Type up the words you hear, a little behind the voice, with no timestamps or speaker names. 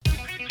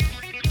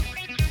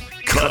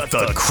Cut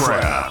the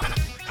crap.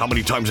 How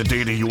many times a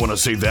day do you want to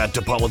say that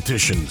to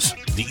politicians,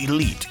 the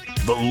elite,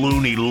 the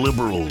loony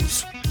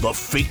liberals, the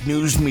fake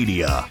news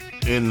media,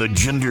 and the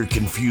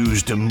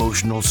gender-confused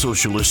emotional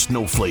socialist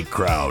snowflake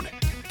crowd?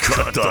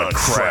 Cut the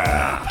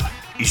crap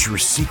is your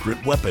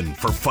secret weapon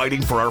for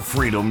fighting for our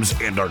freedoms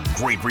and our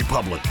great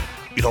republic.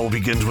 It all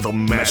begins with a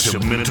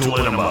massive mental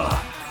enema,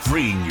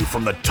 freeing you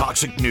from the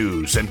toxic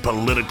news and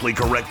politically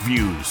correct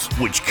views,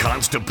 which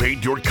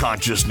constipate your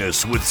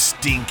consciousness with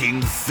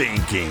stinking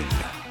thinking.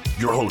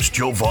 Your host,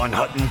 Jovan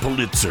Hutton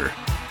Pulitzer.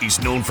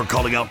 He's known for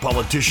calling out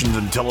politicians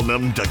and telling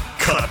them to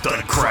cut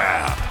the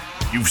crap.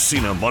 You've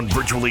seen him on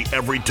virtually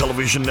every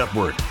television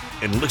network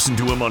and listened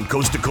to him on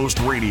Coast to Coast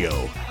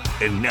Radio.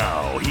 And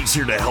now he's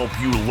here to help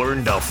you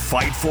learn to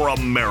fight for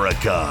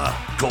America.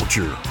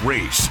 Culture,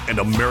 race, and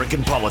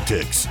American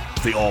politics.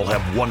 They all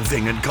have one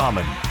thing in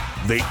common.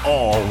 They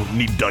all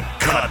need to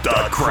cut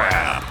the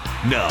crap.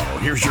 Now,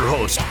 here's your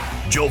host,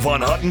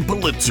 Jovan Hutton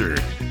Pulitzer.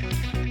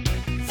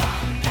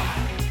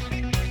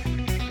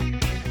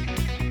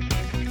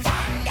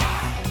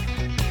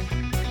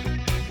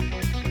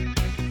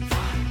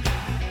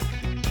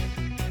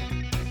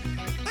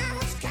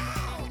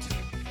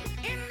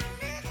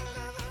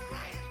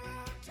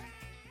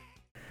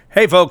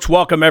 Hey folks,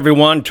 welcome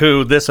everyone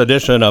to this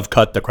edition of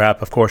Cut the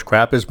Crap. Of course,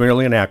 crap is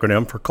merely an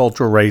acronym for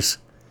culture, race,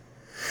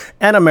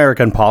 and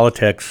American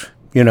politics.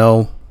 You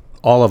know,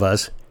 all of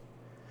us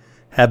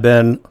have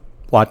been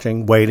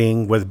watching,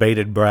 waiting with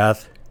bated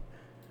breath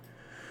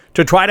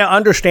to try to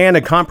understand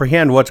and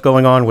comprehend what's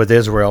going on with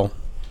Israel.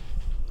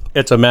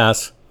 It's a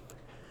mess.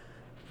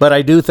 But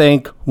I do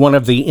think one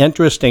of the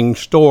interesting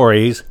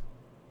stories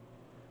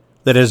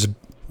that is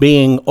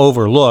being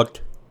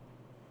overlooked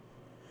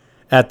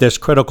at this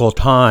critical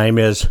time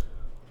is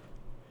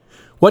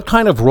what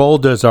kind of role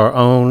does our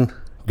own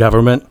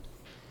government,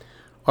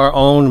 our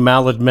own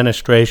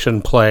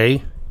maladministration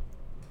play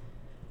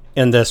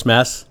in this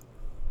mess?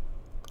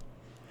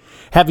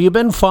 Have you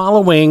been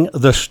following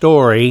the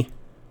story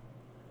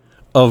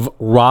of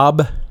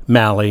Rob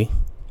Malley?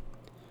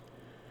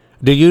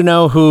 Do you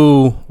know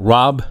who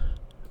Rob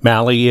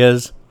Malley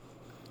is?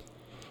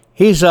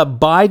 He's a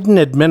Biden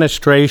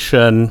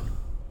administration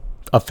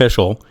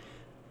official.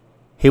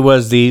 He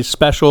was the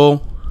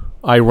special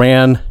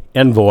Iran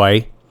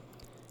envoy,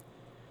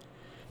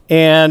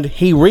 and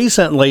he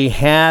recently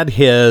had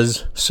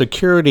his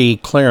security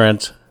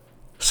clearance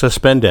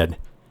suspended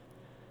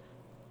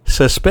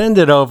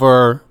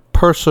over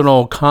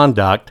personal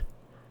conduct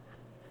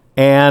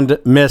and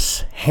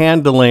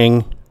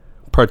mishandling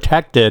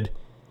protected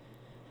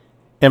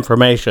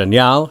information.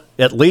 Yeah,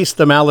 at least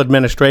the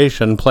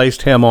maladministration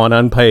placed him on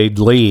unpaid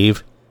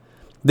leave.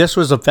 This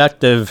was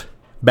effective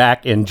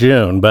back in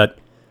June, but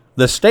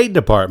the State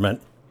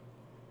Department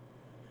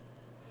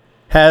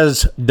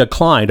has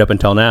declined up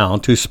until now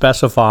to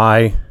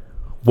specify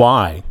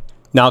why.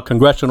 Now,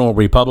 congressional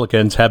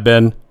Republicans have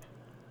been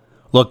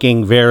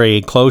looking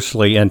very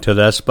closely into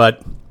this,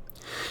 but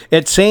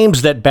it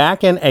seems that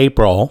back in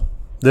April,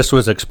 this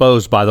was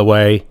exposed, by the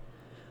way,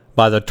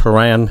 by the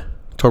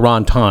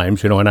Tehran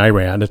Times, in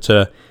Iran. It's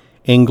a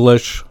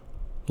English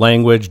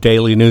language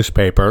daily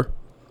newspaper.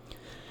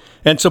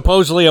 And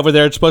supposedly over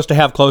there, it's supposed to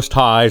have close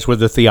ties with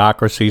the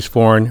theocracy's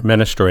foreign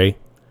ministry.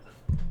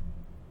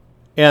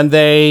 And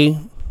they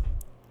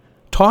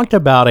talked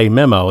about a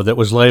memo that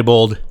was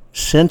labeled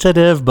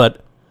sensitive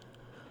but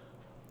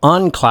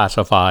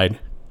unclassified.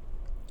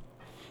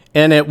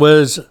 And it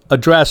was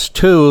addressed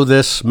to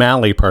this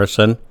Malley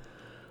person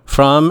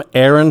from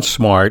Aaron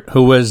Smart,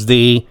 who was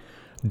the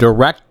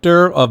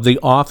director of the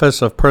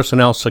Office of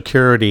Personnel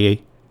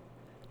Security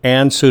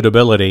and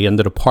Suitability in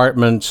the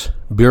department's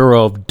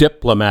Bureau of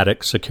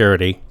Diplomatic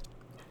Security.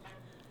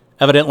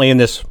 Evidently in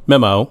this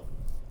memo,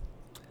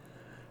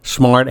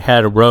 Smart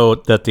had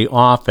wrote that the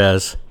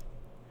office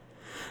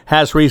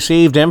has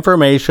received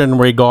information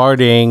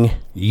regarding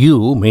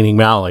you, meaning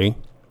Malley,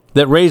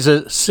 that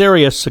raises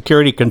serious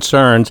security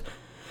concerns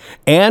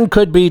and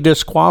could be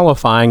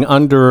disqualifying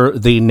under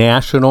the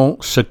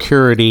National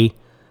Security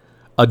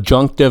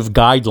Adjunctive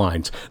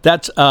Guidelines.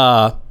 That's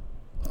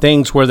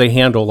things where they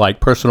handle like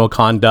personal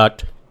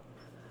conduct,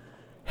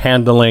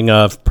 handling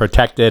of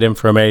protected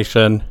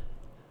information,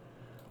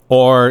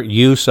 or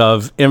use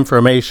of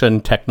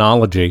information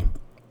technology.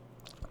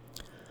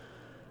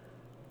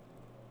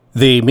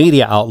 The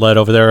media outlet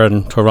over there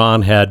in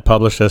Tehran had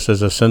published this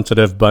as a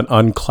sensitive but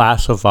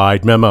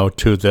unclassified memo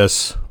to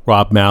this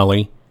Rob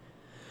Malley.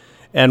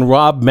 And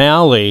Rob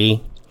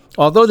Malley,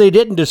 although they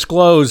didn't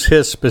disclose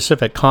his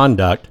specific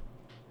conduct,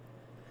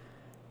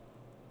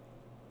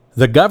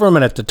 the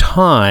government at the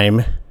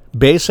time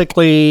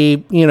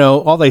basically,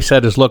 all they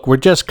said is, look, we're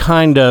just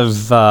kind of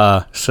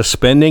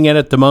suspending it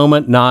at the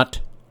moment, not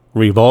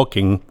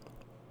revoking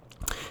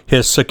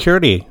his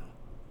security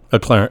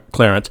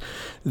clearance.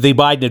 The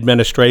Biden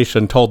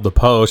administration told the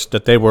Post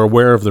that they were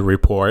aware of the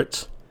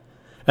reports,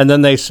 and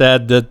then they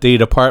said that the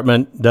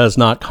department does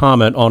not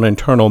comment on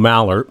internal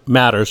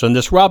matters. And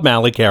this Rob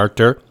Malley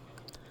character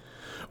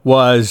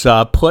was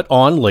put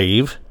on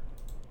leave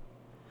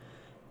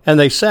And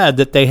they said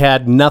that they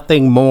had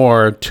nothing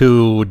more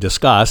to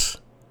discuss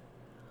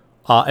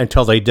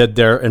until they did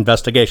their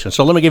investigation.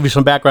 So let me give you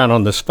some background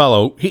on this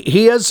fellow.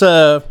 He is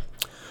an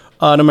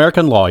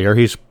American lawyer.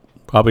 He's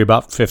probably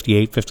about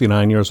 58,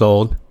 59 years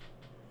old.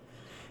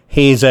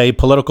 He's a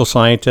political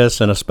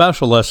scientist and a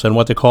specialist in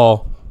what they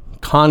call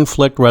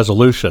conflict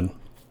resolution.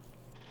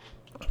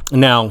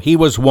 Now, he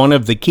was one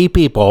of the key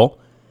people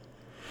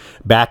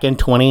back in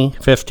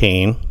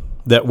 2015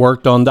 that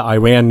worked on the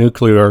Iran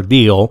nuclear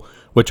deal,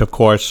 which of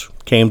course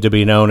came to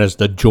be known as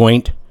the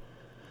Joint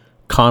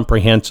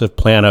Comprehensive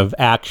Plan of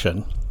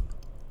Action.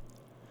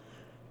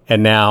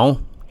 And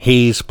now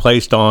he's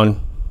placed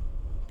on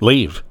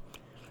leave.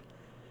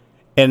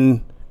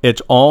 And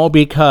it's all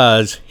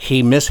because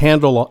he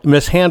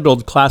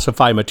mishandled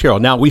classified material.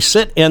 Now, we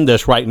sit in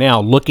this right now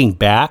looking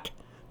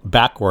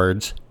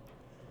backwards,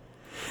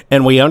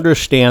 and we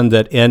understand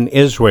that in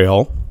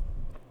Israel,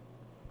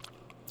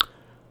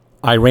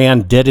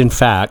 Iran did in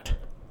fact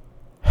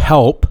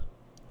help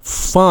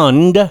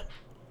fund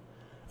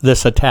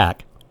this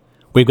attack.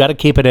 We've got to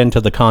keep it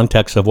into the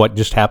context of what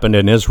just happened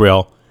in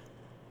Israel.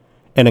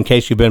 And in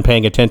case you've been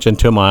paying attention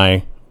to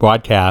my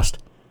broadcast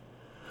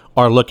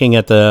or looking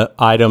at the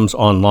items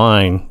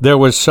online, there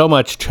was so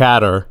much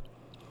chatter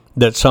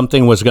that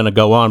something was going to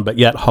go on, but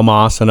yet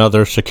Hamas and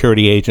other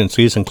security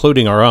agencies,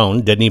 including our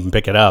own, didn't even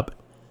pick it up.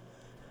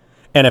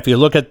 And if you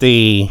look at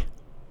the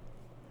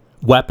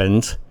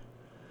weapons,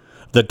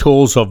 the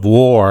tools of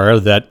war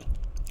that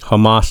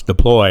Hamas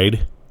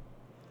deployed,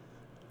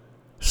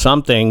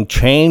 something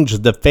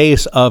changed the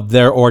face of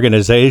their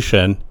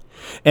organization.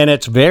 And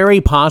it's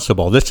very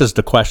possible, this is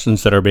the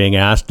questions that are being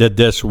asked, did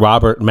this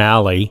Robert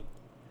Malley,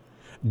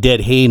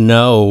 did he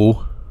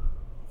know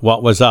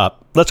what was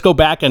up? Let's go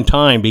back in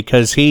time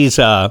because he's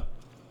a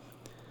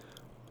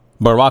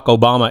Barack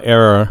Obama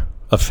era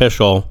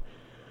official.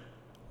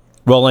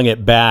 Rolling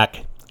it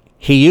back,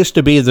 he used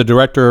to be the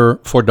director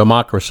for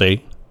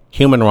democracy,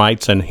 human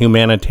rights, and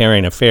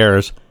humanitarian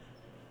affairs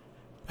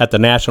at the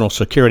National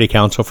Security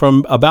Council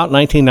from about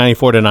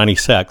 1994 to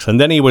 96. And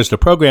then he was the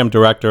program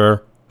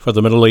director for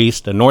the Middle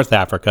East and North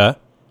Africa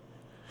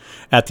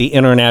at the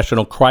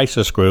International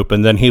Crisis Group.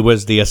 And then he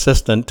was the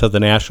assistant to the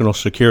National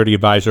Security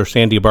Advisor,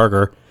 Sandy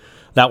Berger.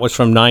 That was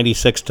from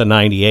 96 to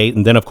 98.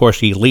 And then, of course,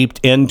 he leaped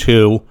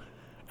into,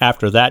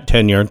 after that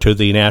tenure, to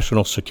the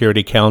National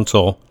Security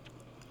Council,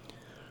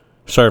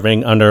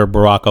 serving under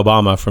Barack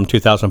Obama from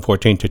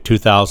 2014 to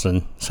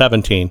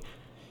 2017.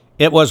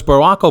 It was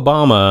Barack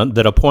Obama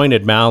that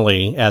appointed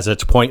Malley as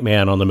its point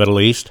man on the Middle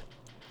East.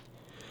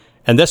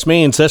 And this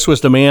means this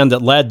was the man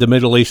that led the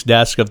Middle East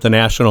desk of the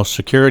National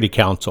Security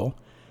Council.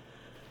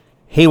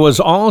 He was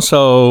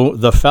also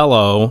the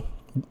fellow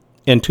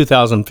in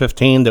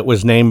 2015 that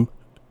was named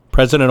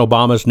President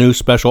Obama's new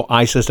special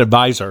ISIS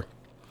advisor.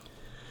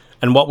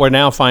 And what we're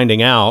now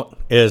finding out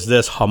is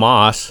this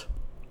Hamas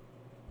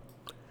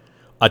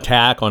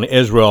attack on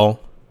Israel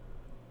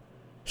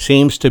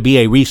seems to be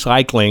a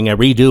recycling, a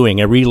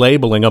redoing, a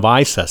relabeling of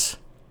ISIS.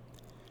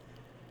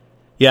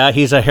 Yeah,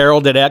 he's a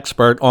heralded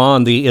expert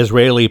on the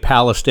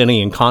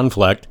Israeli-Palestinian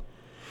conflict,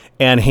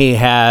 and he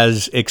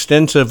has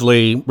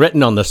extensively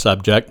written on the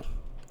subject,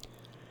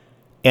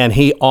 and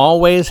he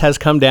always has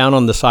come down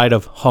on the side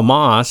of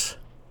Hamas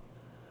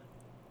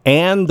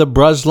and the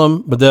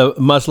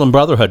Muslim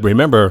Brotherhood.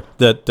 Remember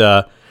that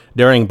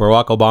during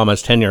Barack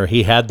Obama's tenure,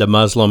 he had the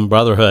Muslim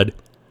Brotherhood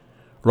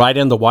right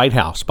in the White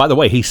House. By the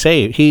way, he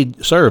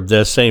served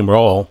this same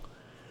role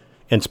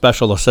in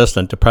special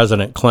assistant to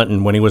President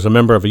Clinton when he was a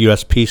member of a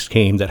U.S. peace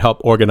team that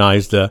helped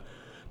organize the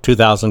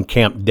 2000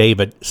 Camp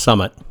David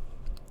summit.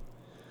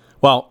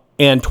 Well,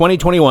 in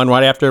 2021,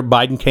 right after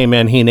Biden came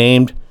in, he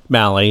named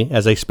Malley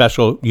as a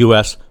special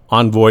U.S.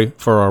 envoy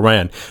for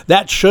Iran.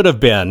 That should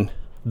have been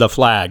the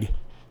flag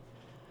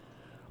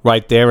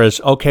right there is,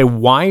 okay,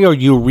 why are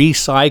you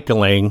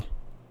recycling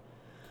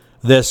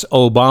this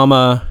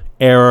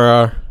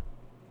Obama-era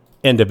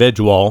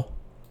individual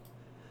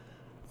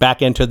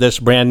back into this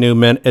brand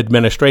new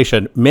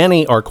administration?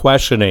 Many are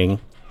questioning,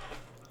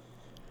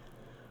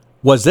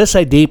 was this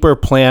a deeper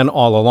plan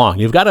all along?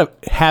 You've got to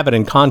have it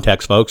in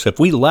context, folks. If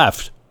we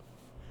left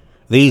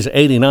these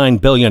 $89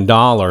 billion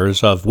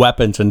of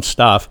weapons and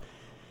stuff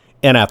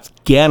in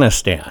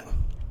Afghanistan,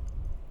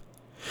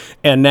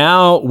 and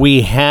now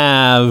we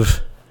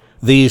have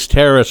these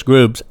terrorist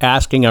groups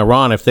asking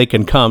Iran if they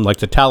can come, like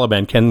the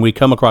Taliban, can we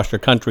come across your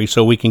country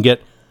so we can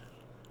get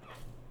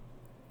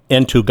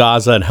into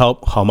Gaza and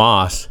help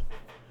Hamas?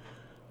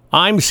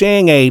 I'm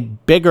seeing a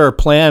bigger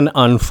plan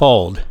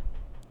unfold.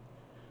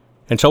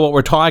 And so what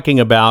we're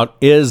talking about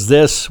is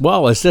this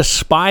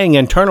spying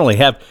internally?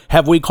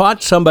 Have we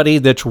caught somebody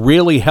that's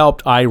really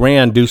helped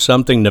Iran do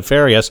something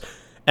nefarious?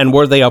 And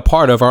were they a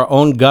part of our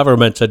own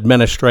government's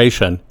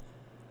administration?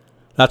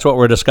 That's what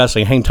we're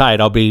discussing. Hang tight.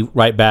 I'll be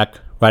right back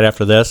right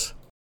after this.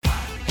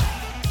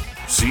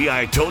 See,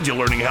 I told you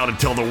learning how to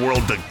tell the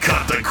world to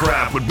cut the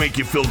crap would make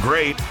you feel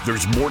great.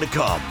 There's more to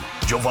come.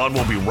 Jovan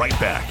will be right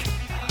back.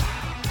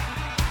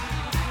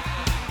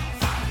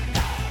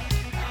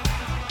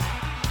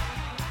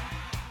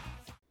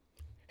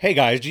 Hey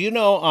guys, do you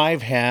know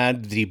I've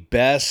had the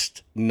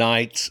best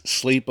night's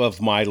sleep of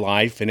my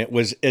life, and it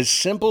was as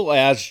simple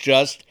as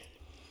just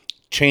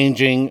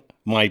changing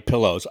my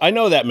pillows. I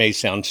know that may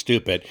sound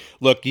stupid.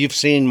 Look, you've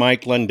seen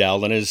Mike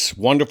Lindell and his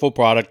wonderful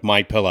product,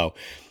 My Pillow.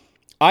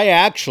 I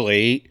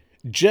actually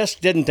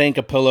just didn't think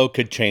a pillow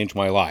could change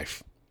my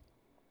life.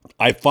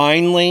 I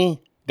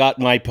finally got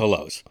My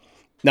Pillows.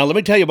 Now, let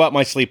me tell you about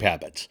my sleep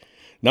habits.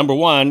 Number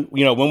one,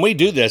 when we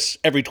do this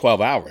every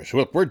 12 hours,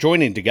 look, we're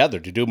joining together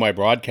to do my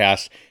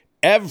broadcast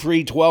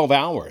every 12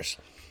 hours.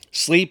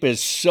 Sleep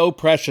is so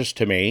precious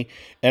to me,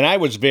 and I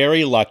was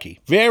very lucky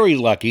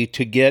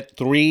to get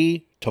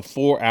 3 to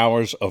 4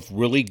 hours of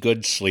really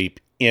good sleep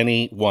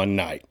any one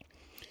night.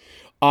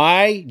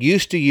 I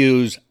used to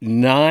use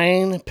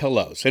 9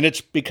 pillows, and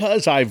it's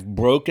because I've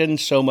broken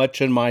so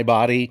much in my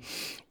body,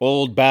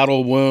 old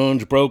battle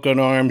wounds, broken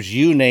arms,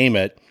 you name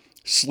it.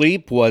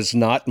 Sleep was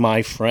not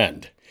my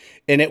friend,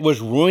 and it was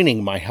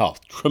ruining my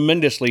health,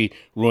 tremendously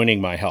ruining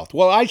my health.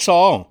 Well, I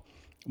saw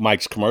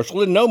Mike's commercial,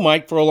 didn't know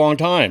Mike for a long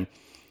time.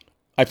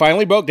 I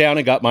finally broke down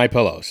and got My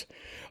Pillows.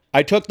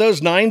 I took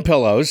those 9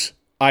 pillows,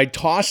 I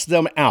tossed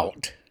them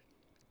out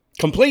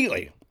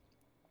completely.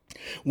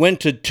 Went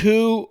to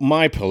 2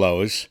 My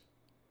Pillows.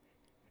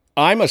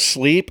 I'm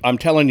asleep, I'm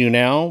telling you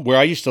now, where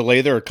I used to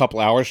lay there a couple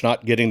hours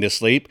not getting to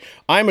sleep.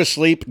 I'm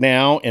asleep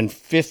now in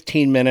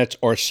 15 minutes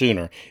or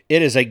sooner.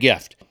 It is a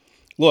gift.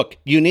 Look,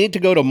 you need to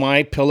go to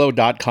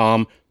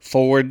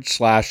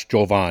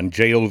mypillow.com/Jovan,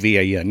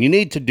 Jovan. You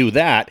need to do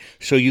that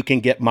so you can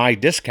get my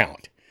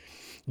discount.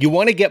 You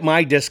want to get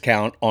my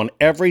discount on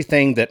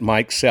everything that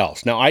Mike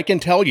sells. Now, I can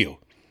tell you,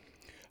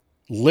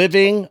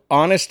 living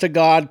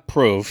honest-to-God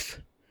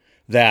proof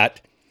that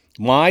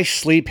my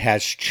sleep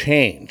has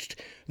changed.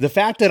 The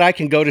fact that I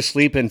can go to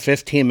sleep in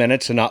 15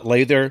 minutes and not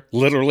lay there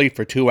literally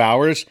for 2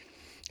 hours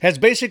has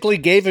basically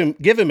given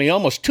me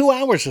almost 2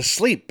 hours of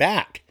sleep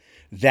back.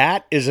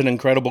 That is an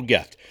incredible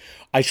gift.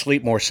 I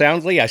sleep more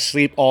soundly. I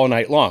sleep all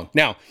night long.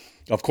 Now,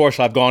 of course,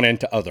 I've gone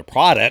into other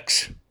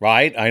products,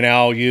 right? I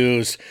now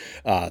use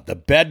the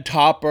bed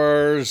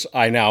toppers.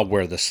 I now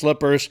wear the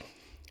slippers.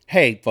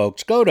 Hey,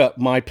 folks, go to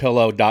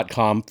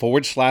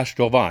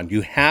mypillow.com/Jovan.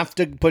 You have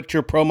to put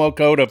your promo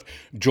code of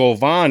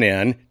Jovan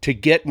in to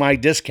get my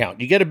discount.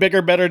 You get a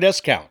bigger, better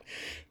discount.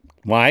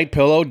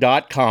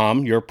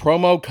 mypillow.com. Your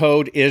promo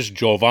code is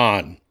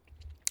Jovan.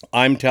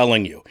 I'm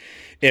telling you,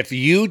 if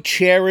you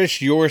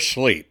cherish your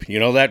sleep, you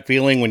know that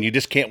feeling when you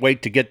just can't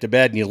wait to get to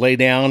bed and you lay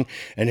down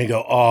and you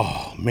go,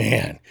 oh,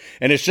 man,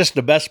 and it's just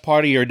the best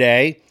part of your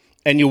day,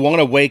 and you want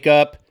to wake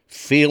up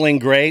feeling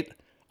great.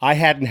 I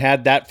hadn't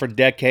had that for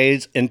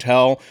decades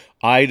until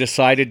I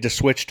decided to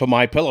switch to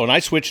My Pillow, and I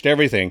switched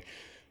everything.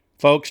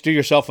 Folks, do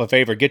yourself a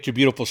favor. Get your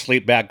beautiful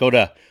sleep back. Go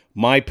to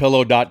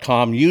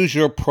mypillow.com. Use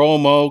your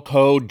promo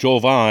code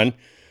Jovan.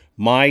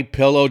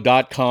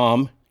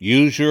 mypillow.com.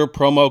 Use your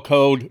promo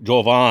code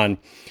Jovan.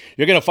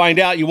 You're going to find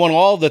out you want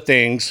all the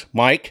things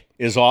Mike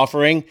is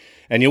offering,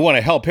 and you want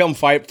to help him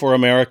fight for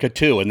America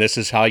too, and this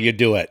is how you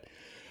do it.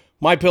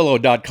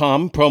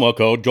 mypillow.com, promo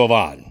code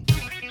Jovan.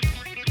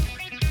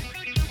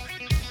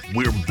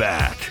 We're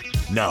back.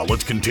 Now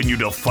let's continue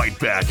to fight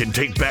back and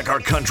take back our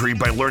country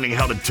by learning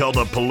how to tell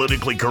the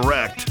politically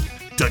correct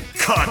to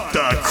cut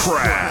the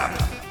crap.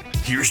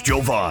 Here's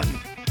Jovan.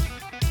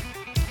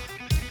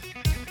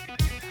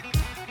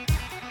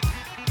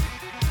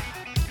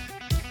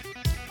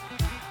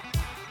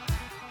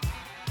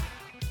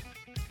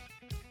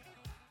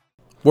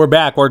 We're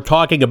back. We're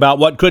talking about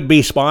what could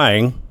be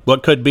spying,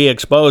 what could be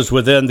exposed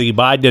within the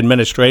Biden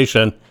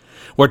administration.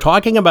 We're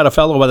talking about a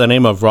fellow by the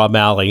name of Rob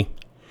Malley.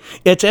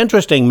 It's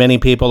interesting, many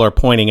people are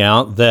pointing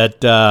out that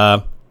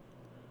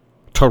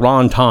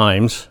Tehran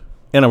Times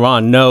in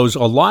Iran knows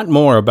a lot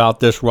more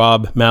about this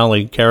Rob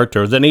Malley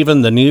character than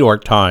even the New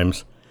York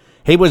Times.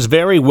 He was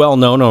very well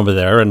known over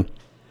there, and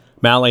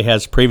Malley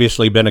has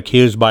previously been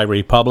accused by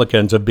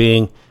Republicans of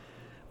being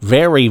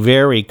very,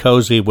 very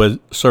cozy with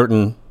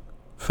certain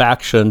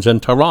factions in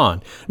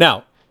Tehran.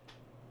 Now,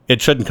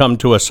 it shouldn't come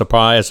to a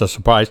surprise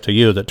to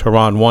you that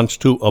Tehran wants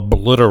to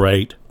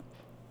obliterate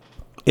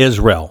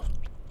Israel.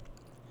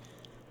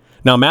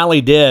 Now,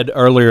 Malley did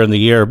earlier in the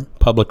year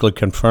publicly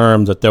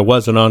confirm that there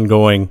was an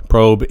ongoing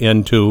probe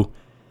into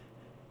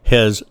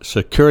his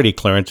security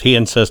clearance. He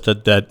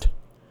insisted that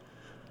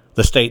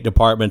the State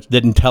Department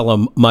didn't tell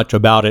him much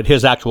about it.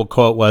 His actual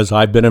quote was,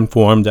 "I've been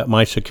informed that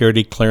my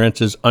security clearance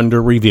is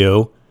under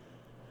review,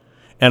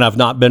 and I've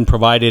not been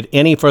provided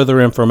any further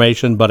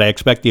information, but I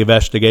expect the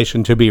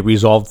investigation to be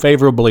resolved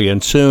favorably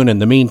and soon. In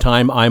the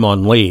meantime, I'm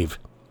on leave."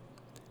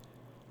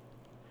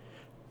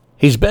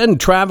 He's been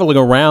traveling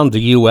around the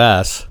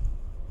U.S.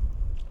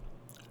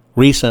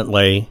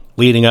 recently,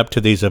 leading up to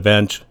these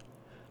events,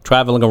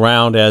 traveling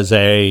around as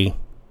a,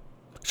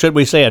 should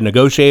we say, a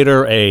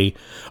negotiator, a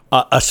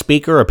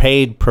speaker, a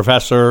paid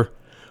professor,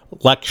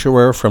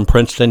 lecturer from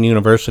Princeton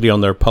University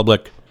on their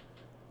public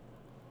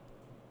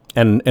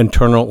and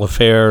internal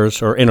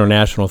affairs, or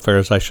international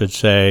affairs, I should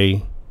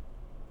say,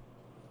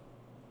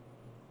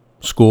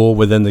 school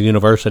within the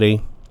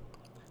university.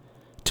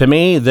 To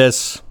me,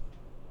 this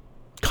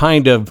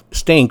kind of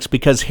stinks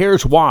because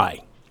here's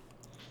why.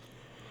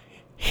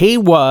 He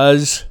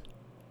was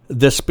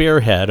the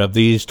spearhead of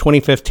these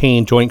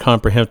 2015 Joint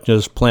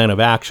Comprehensive Plan of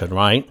Action,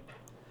 right?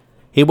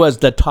 He was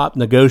the top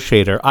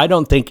negotiator. I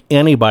don't think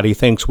anybody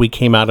thinks we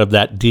came out of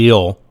that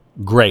deal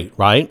great,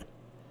 right?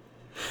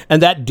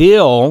 And that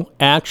deal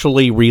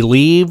actually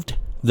relieved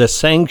the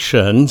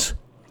sanctions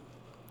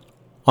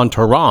on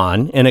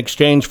Tehran in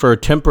exchange for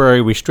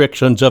temporary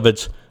restrictions of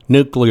its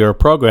nuclear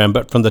program.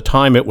 But from the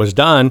time it was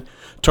done,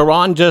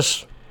 Tehran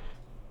just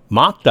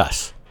mocked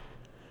us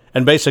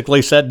and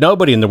basically said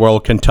nobody in the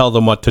world can tell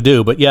them what to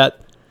do. But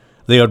yet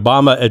the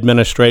Obama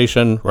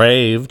administration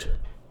raved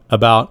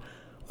about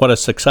what a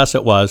success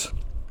it was.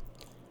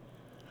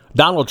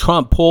 Donald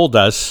Trump pulled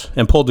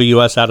the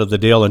U.S. out of the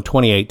deal in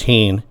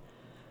 2018,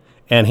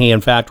 and he,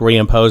 in fact,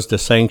 reimposed the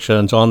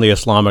sanctions on the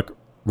Islamic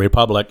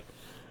Republic.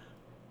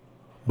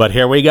 But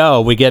here we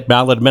go. We get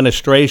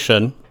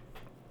maladministration,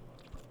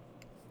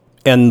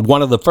 and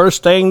one of the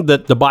first things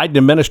that the Biden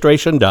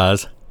administration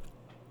does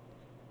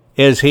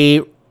is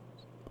he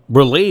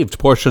relieved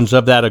portions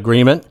of that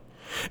agreement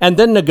and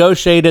then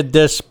negotiated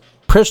this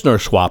prisoner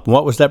swap. And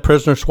what was that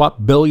prisoner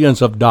swap?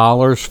 Billions of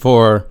dollars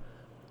for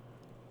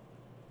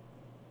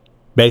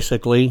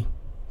basically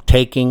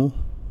taking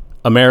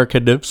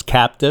Americans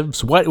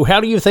captives. How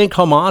do you think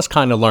Hamas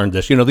kind of learned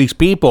this? You know, these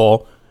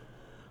people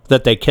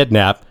that they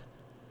kidnap,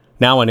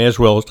 now in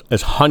Israel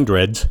as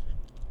hundreds,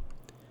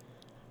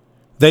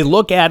 they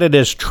look at it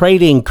as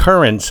trading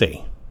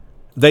currency.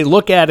 They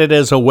look at it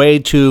as a way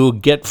to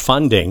get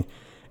funding.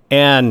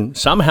 And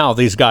somehow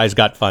these guys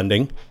got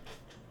funding.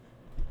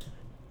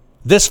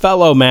 This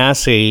fellow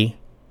Massey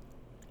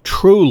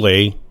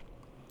truly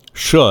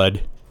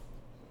should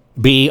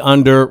be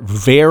under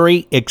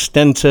very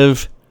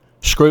extensive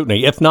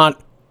scrutiny, if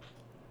not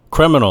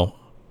criminal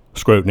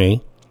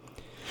scrutiny,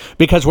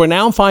 because we're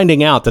now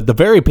finding out that the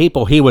very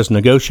people he was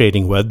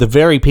negotiating with, the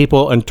very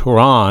people in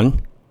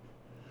Tehran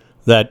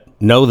that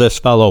know this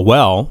fellow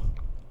well,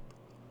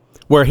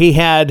 where he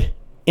had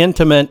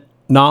intimate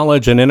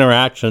knowledge and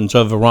interactions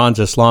of Iran's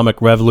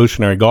Islamic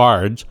Revolutionary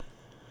Guards,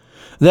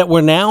 that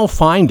we're now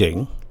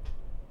finding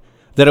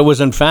that it was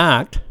in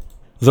fact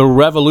the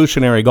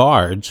Revolutionary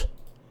Guards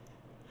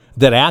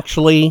that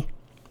actually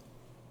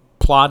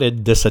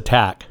plotted this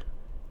attack.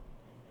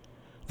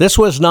 This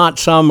was not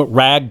some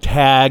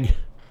ragtag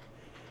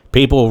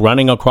people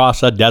running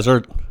across a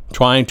desert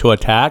trying to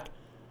attack.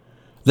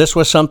 This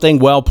was something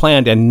well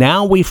planned, and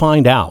now we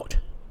find out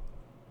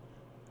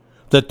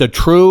that the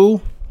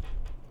true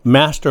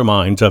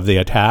masterminds of the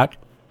attack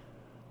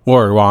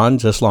were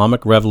Iran's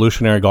Islamic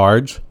Revolutionary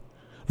Guards.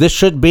 This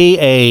should be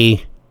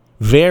a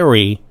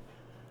very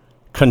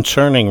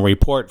concerning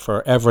report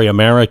for every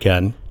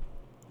American,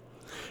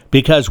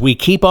 because we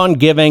keep on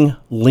giving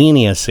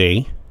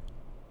leniency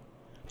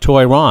to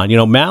Iran. You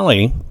know,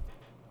 Mali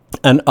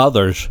and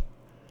others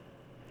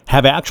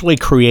have actually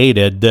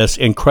created this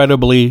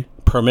incredibly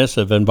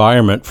permissive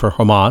environment for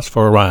Hamas,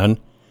 for Iran,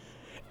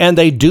 and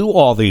they do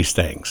all these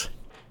things.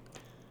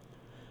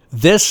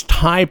 This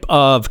type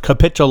of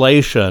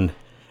capitulation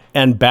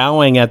and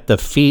bowing at the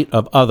feet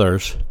of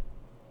others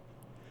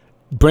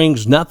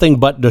brings nothing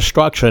but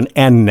destruction.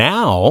 And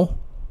now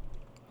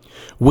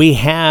we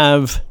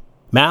have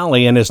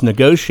Mali and his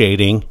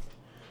negotiating.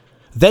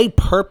 They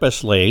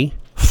purposely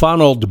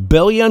funneled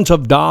billions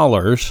of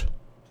dollars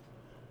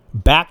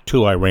back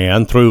to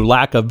Iran through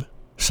lack of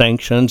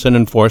sanctions and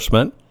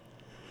enforcement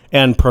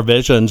and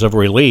provisions of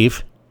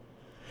relief.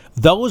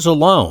 Those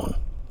alone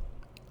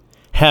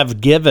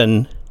have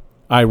given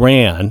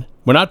Iran,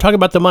 we're not talking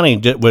about the money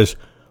that was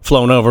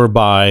flown over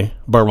by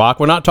Barack.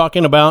 We're not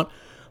talking about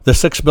the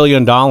 $6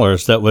 billion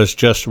that was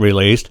just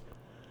released.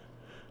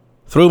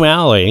 Through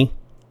Mali,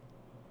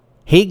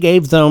 he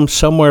gave them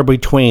somewhere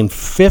between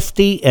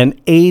 $50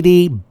 and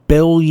 $80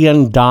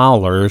 billion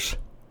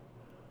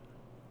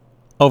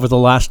over the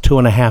last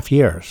 2.5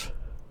 years.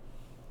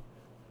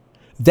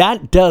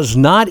 That does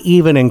not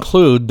even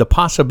include the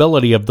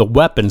possibility of the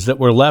weapons that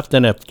were left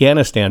in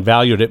Afghanistan,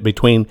 valued at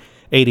between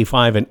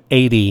 $85 and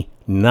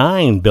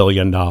 $89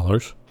 billion.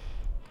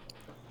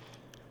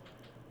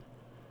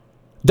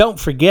 Don't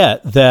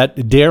forget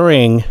that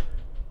during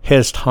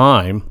his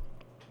time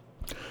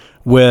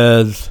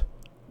with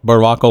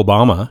Barack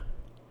Obama,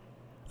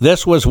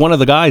 this was one of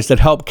the guys that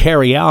helped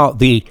carry out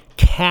the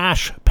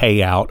cash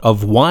payout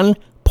of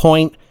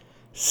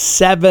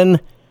 $1.7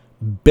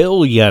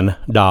 billion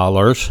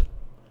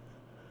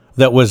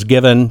that was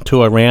given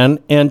to Iran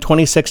in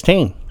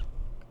 2016.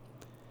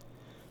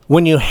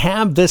 When you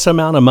have this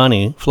amount of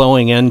money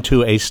flowing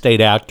into a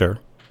state actor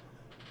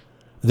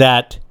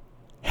that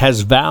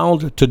has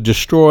vowed to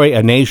destroy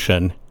a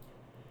nation,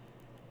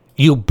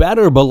 you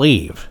better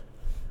believe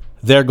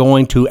they're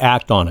going to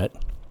act on it.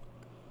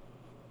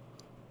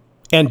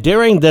 And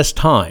during this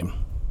time,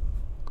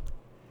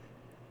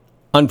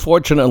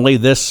 unfortunately,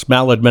 this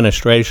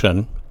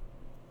maladministration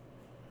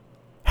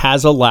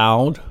has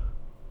allowed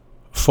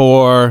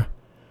for,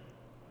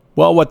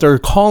 well, what they're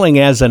calling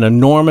as an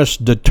enormous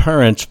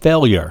deterrence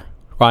failure,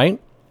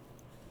 right?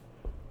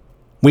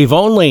 We've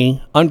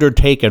only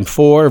undertaken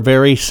 4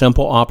 very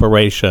simple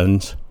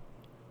operations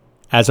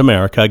as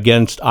America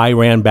against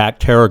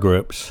Iran-backed terror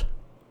groups.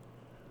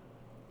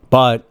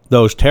 But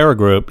those terror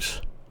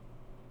groups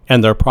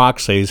and their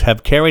proxies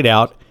have carried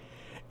out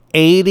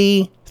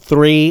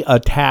 83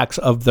 attacks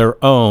of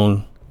their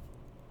own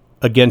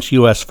against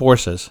U.S.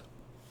 forces.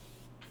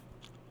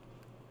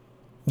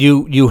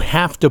 You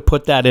have to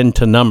put that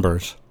into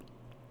numbers.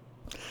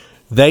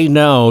 They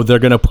know they're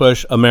going to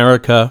push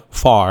America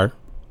far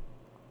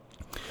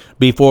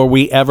before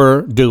we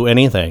ever do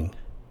anything.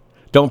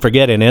 Don't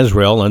forget, in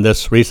Israel, in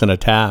this recent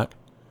attack,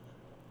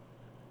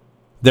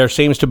 there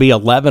seems to be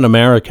 11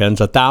 Americans,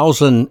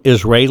 1,000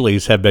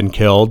 Israelis have been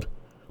killed,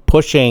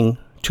 pushing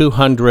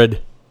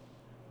 200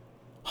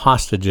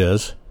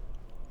 hostages.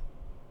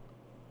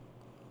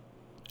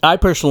 I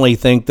personally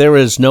think there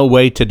is no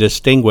way to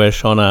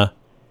distinguish on a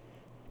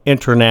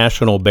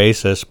international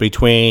basis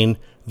between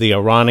the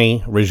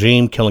Iranian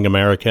regime killing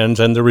Americans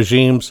and the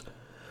regime's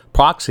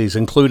proxies,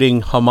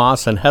 including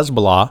Hamas and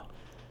Hezbollah,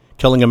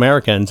 killing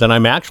Americans. And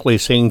I'm actually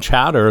seeing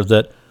chatter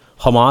that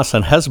Hamas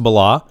and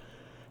Hezbollah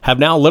have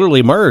now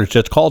literally merged.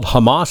 It's called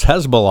Hamas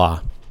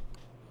Hezbollah.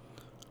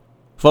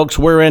 Folks,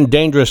 we're in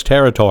dangerous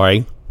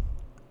territory.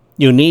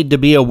 You need to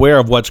be aware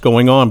of what's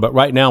going on. But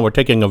right now we're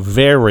taking a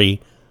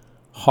very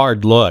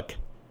hard look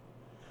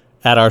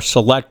at our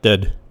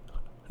selected,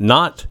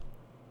 not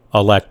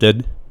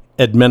elected,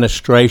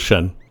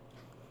 administration.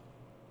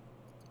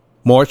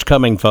 More's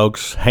coming,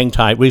 folks. Hang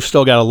tight. We've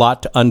still got a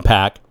lot to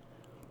unpack.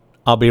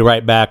 I'll be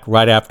right back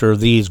right after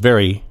these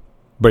very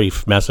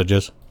brief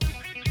messages.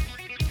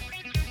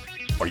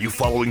 Are you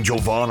following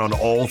Jovan on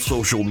all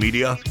social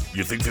media?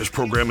 You think this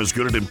program is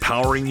good at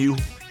empowering you?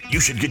 You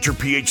should get your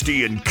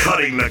PhD in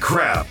cutting the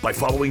crap by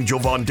following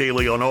Jovan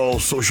Daily on all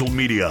social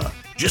media.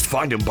 Just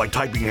find him by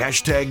typing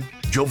hashtag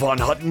Jovan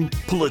Hutton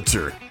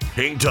Pulitzer.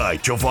 Hang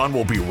tight. Jovan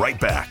will be right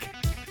back.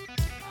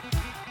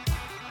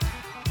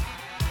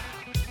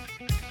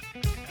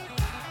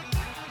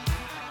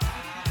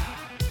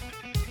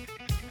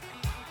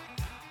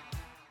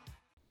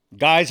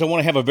 Guys, I want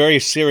to have a very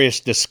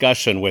serious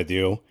discussion with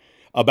you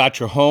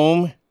about your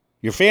home,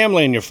 your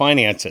family, and your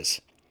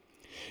finances.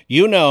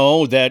 You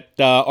know that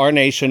our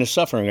nation is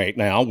suffering right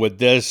now with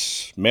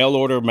this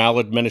mail-order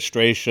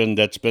maladministration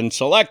that's been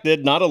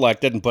selected, not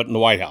elected, and put in the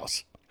White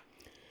House.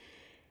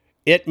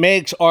 It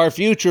makes our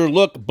future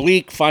look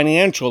bleak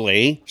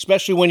financially,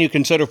 especially when you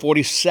consider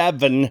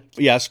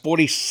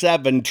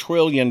 $47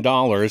 trillion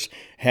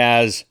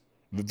has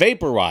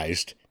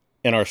vaporized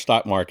in our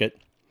stock market.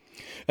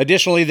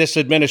 Additionally, this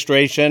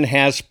administration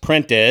has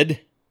printed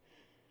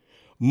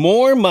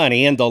more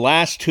money in the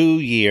last 2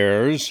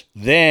 years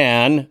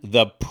than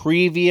the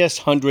previous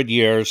 100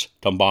 years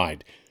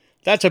combined.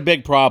 That's a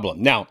big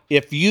problem. Now,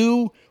 if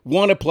you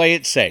want to play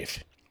it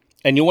safe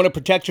and you want to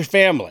protect your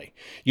family,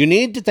 you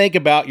need to think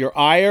about your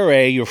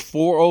IRA, your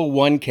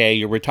 401k,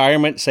 your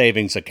retirement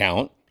savings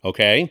account,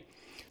 okay?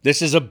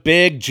 This is a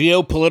big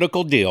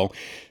geopolitical deal.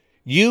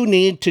 You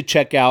need to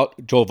check out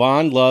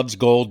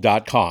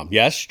JovanLovesGold.com.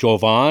 Yes,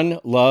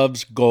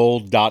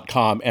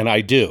 JovanLovesGold.com, and I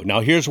do.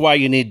 Now, here's why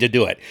you need to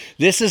do it.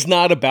 This is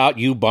not about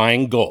you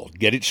buying gold.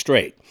 Get it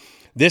straight.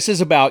 This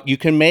is about you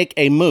can make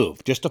a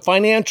move, just a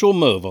financial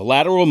move, a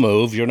lateral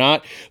move. You're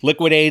not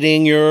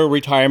liquidating your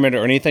retirement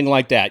or anything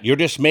like that. You're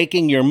just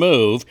making your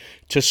move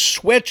to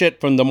switch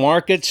it from the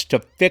markets to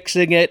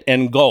fixing it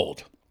in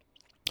gold.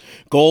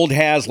 Gold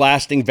has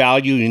lasting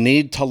value. You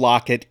need to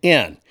lock it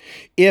in.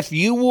 If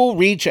you will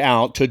reach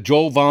out to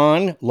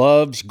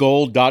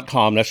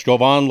JovanLovesGold.com, that's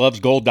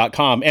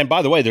JovanLovesGold.com. And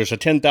by the way, there's a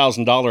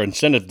 $10,000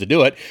 incentive to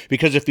do it,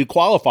 because if you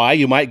qualify,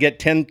 you might get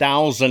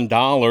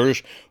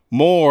 $10,000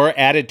 more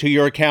added to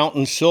your account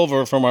in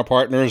silver from our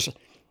partners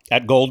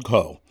at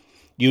Goldco.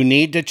 You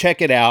need to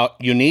check it out.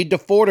 You need to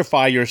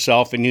fortify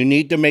yourself, and you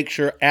need to make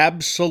sure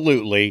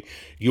absolutely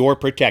you're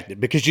protected,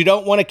 because you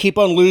don't want to keep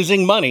on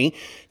losing money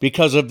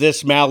because of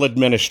this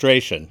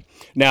maladministration.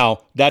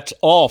 Now, that's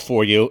all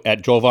for you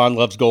at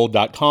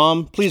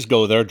JovanLovesGold.com. Please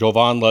go there,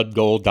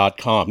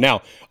 JovanLovesGold.com.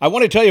 Now, I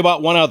want to tell you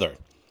about one other.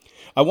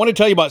 I want to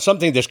tell you about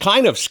something that's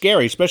kind of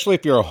scary, especially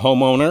if you're a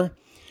homeowner.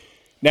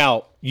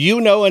 Now, you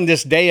know in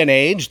this day and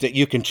age that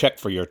you can check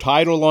for your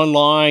title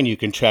online, you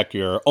can check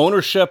your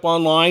ownership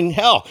online.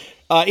 Hell,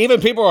 even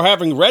people are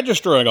having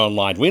registering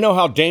online. We know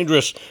how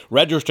dangerous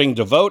registering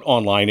to vote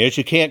online is.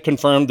 You can't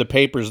confirm the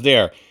papers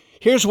there.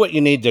 Here's what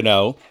you need to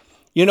know.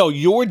 You know,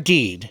 your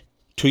deed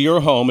to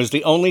your home is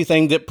the only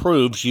thing that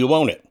proves you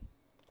own it.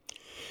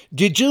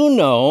 Did you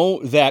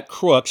know that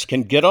crooks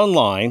can get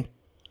online,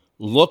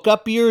 look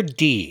up your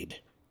deed,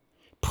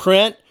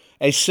 print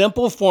a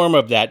simple form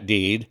of that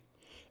deed,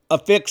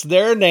 affix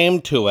their name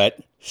to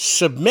it,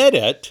 submit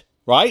it,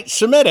 right?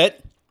 Submit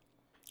it,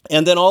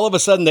 and then all of a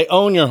sudden they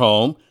own your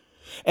home,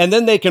 and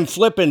then they can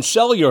flip and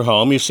sell your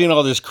home. You've seen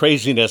all this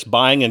craziness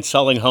buying and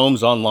selling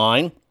homes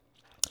online.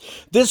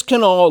 This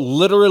can all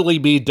literally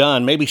be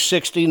done, maybe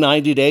 60,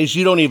 90 days,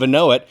 you don't even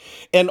know it.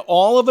 And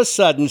all of a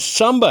sudden,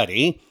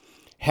 somebody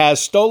has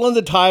stolen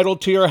the title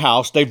to your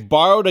house. They've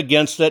borrowed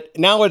against it.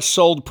 Now it's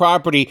sold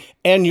property,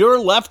 and you're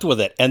left with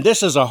it. And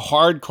this is a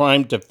hard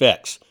crime to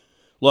fix.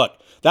 Look,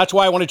 that's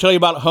why I want to tell you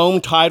about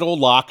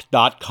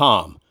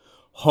HomeTitleLock.com.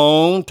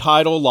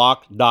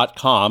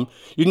 HomeTitleLock.com.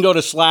 You can go to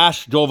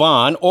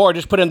 /Jovan or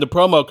just put in the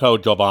promo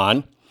code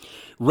Jovan.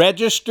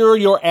 Register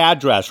your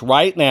address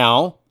right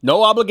now.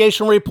 No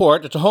obligation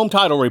report. It's a home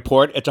title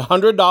report. It's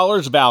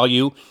 $100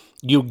 value.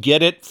 You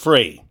get it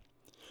free.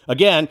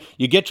 Again,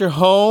 you get your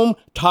home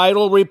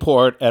title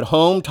report at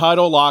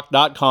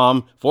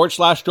HomeTitleLock.com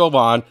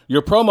 /Jovan.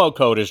 Your promo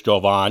code is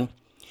Jovan.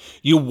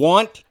 You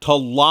want to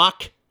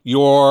lock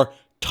your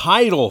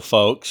title,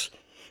 folks.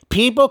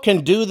 People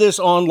can do this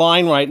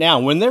online right now.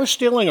 When they're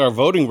stealing our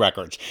voting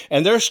records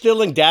and they're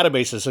stealing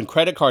databases and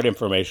credit card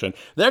information,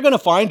 they're going to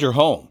find your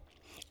home.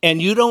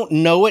 And you don't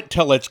know it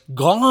till it's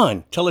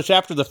gone, till it's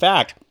after the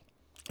fact,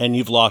 and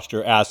you've lost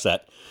your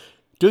asset.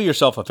 Do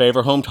yourself a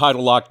favor,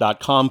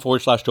 HomeTitleLock.com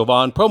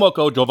 /Jovan, promo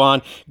code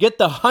Jovan. Get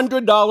the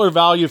 $100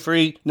 value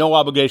free, no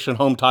obligation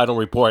home title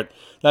report.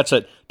 That's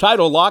it,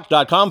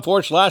 TitleLock.com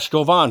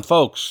 /Jovan.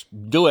 Folks,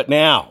 do it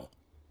now.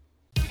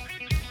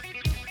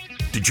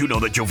 Did you know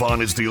that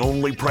Jovan is the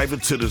only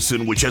private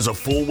citizen which has a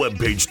full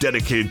webpage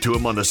dedicated to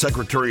him on the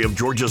Secretary of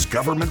Georgia's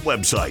government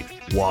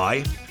website?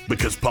 Why?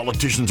 Because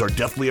politicians are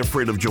deathly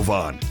afraid of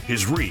Jovan,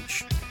 his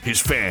reach, his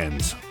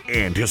fans,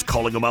 and his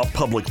calling them out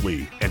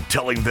publicly and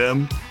telling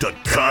them to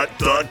cut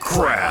the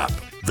crap.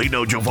 They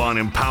know Jovan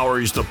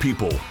empowers the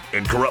people,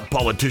 and corrupt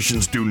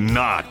politicians do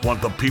not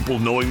want the people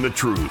knowing the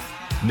truth.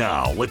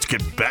 Now, let's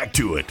get back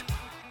to it.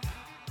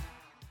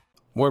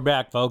 We're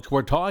back, folks.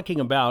 We're talking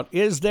about,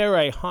 is there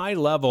a high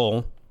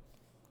level,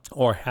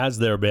 or has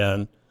there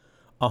been,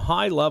 a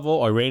high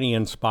level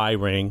Iranian spy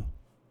ring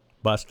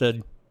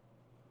busted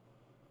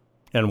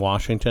in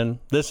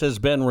Washington? This has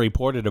been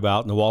reported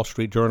about in the Wall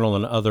Street Journal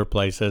and other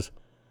places.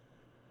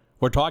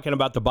 We're talking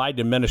about the Biden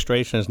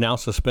administration has now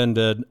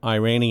suspended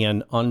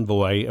Iranian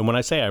envoy. And when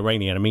I say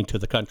Iranian, I mean to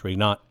the country,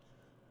 not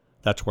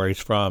that's where he's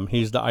from.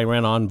 He's the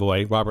Iran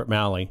envoy, Robert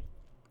Malley.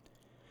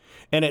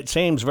 And it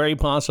seems very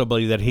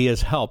possibly that he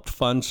has helped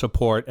fund,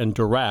 support, and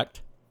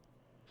direct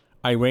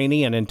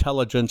Iranian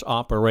intelligence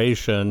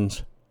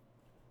operations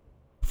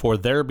for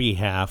their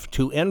behalf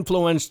to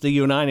influence the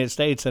United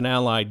States and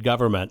allied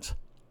governments.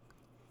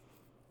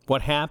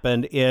 What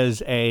happened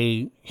is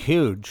a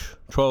huge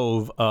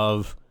trove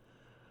of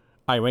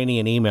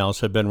Iranian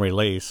emails have been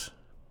released.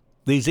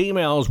 These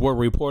emails were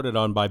reported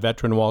on by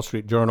veteran Wall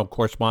Street Journal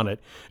correspondent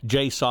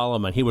Jay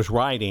Solomon. He was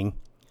writing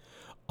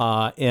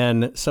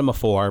in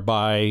Semaphore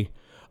by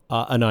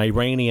an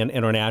Iranian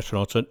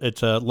international.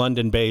 It's a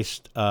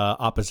London-based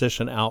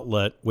opposition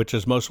outlet, which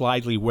is most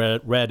widely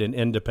read in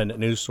independent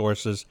news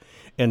sources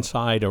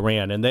inside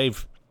Iran. And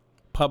they've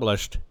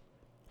published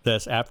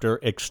this after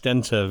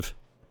extensive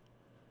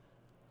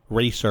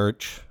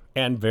research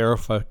and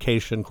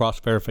verification,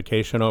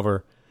 cross-verification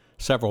over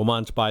several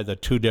months by the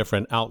two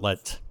different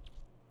outlets.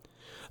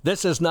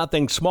 This is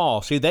nothing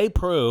small. See, they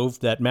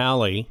proved that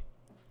Malley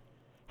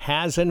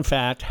has, in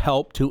fact,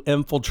 helped to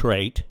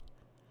infiltrate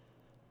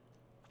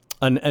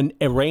an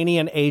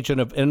Iranian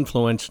agent of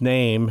influence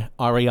named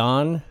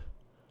Arian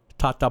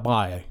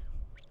Tatabai.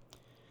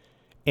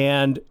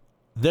 And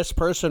this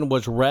person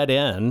was read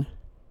in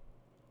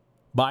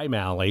by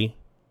Malley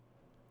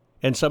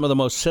in some of the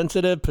most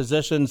sensitive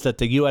positions that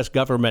the U.S.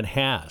 government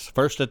has.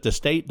 First at the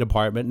State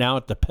Department, now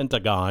at the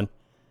Pentagon.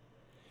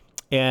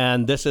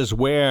 And this is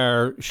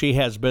where she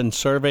has been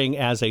serving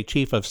as a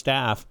chief of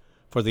staff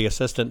for the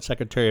Assistant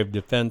Secretary of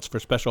Defense for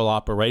Special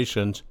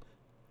Operations,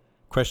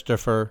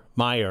 Christopher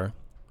Meyer.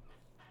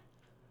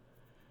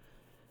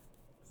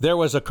 There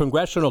was a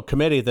congressional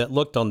committee that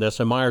looked on this,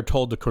 and Meyer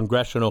told the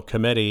congressional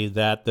committee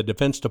that the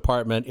Defense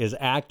Department is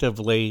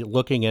actively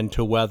looking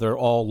into whether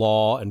all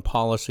law and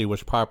policy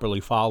was properly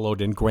followed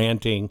in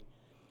granting,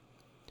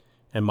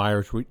 and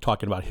Meyer's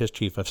talking about his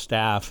chief of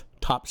staff,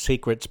 top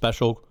secret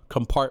special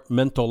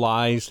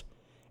compartmentalized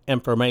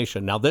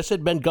information. Now, this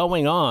had been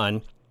going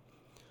on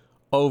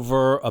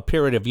over a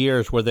period of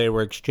years where they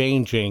were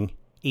exchanging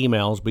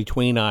emails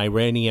between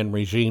Iranian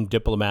regime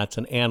diplomats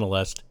and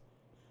analysts.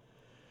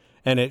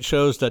 And it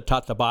shows that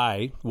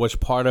Tatabai was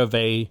part of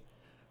a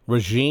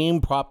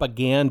regime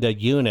propaganda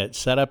unit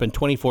set up in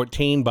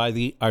 2014 by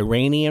the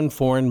Iranian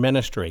Foreign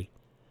Ministry.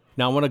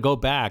 Now, I want to go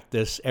back.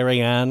 This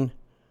Arian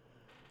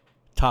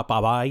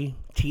Tatabai,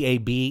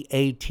 T-A-B-A-T-A-B-A-I,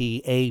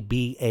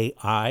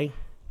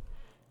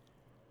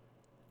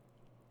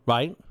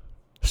 right?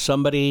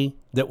 Somebody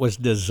that was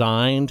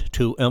designed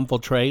to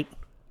infiltrate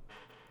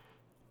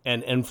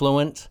and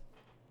influence,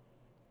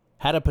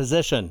 had a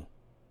position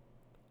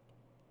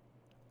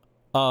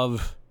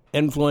of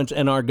influence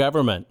in our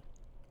government.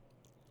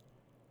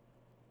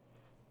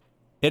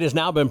 It has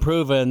now been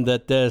proven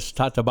that this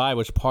Tatabai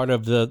was part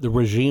of the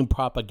regime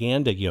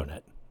propaganda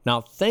unit.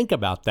 Now think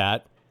about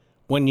that.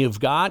 When you've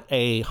got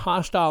a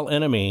hostile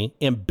enemy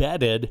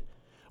embedded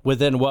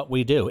within what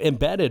we do,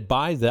 embedded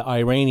by the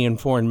Iranian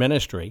Foreign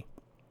Ministry,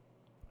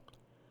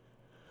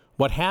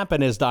 what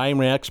happened is the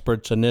Iran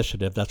Experts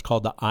Initiative, that's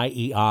called the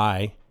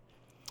IEI,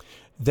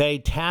 They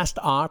tasked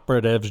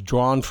operatives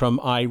drawn from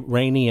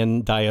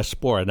Iranian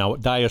diaspora. Now,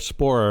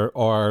 diaspora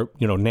are,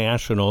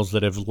 nationals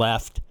that have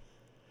left,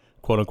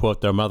 quote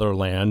unquote, their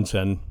motherlands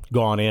and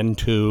gone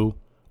into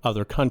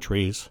other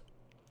countries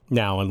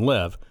now and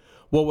live.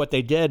 Well, what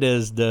they did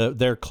is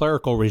their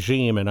clerical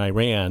regime in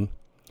Iran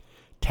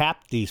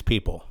tapped these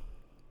people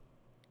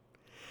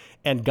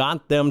and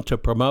got them to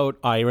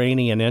promote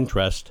Iranian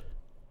interest,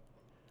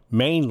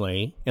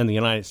 mainly in the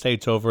United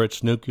States, over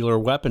its nuclear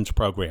weapons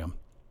program.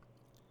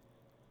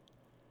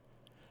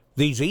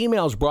 These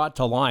emails brought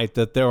to light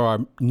that there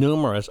are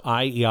numerous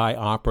IEI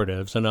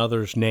operatives and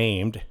others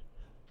named,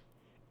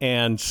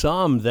 and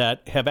some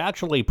that have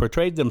actually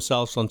portrayed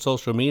themselves on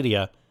social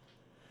media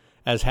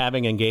as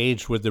having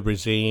engaged with the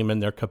regime in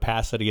their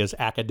capacity as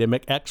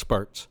academic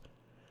experts.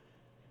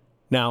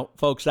 Now,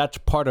 folks, that's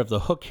part of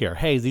the hook here.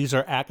 Hey, these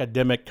are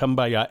academic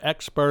kumbaya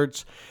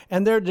experts,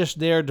 and they're just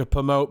there to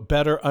promote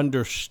better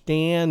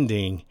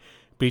understanding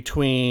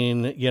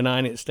between the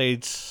United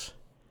States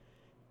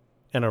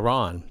and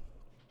Iran.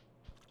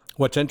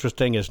 What's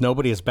interesting is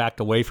nobody has backed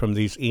away from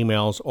these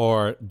emails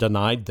or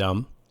denied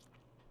them.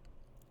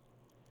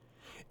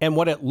 And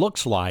what it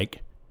looks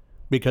like,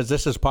 because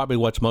this is probably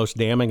what's most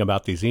damning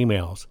about these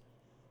emails,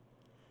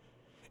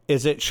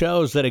 is it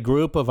shows that a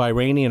group of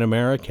Iranian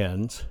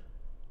Americans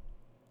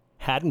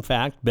had in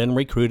fact been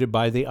recruited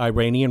by the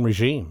Iranian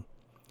regime.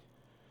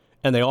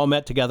 And they all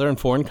met together in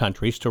foreign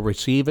countries to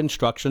receive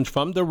instructions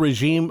from the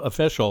regime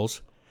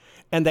officials,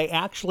 and they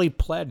actually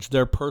pledged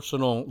their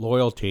personal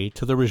loyalty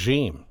to the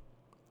regime.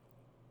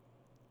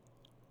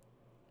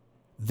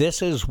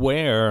 This is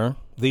where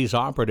these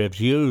operatives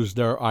use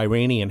their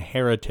Iranian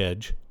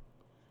heritage,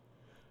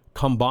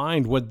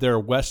 combined with their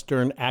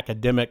Western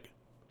academic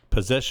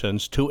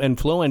positions, to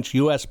influence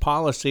U.S.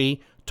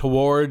 policy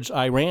towards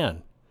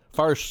Iran.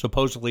 First,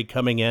 supposedly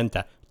coming in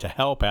to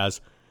help as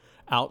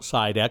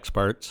outside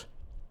experts.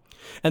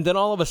 And then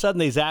all of a sudden,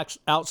 these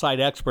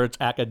outside experts,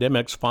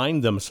 academics,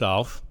 find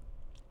themselves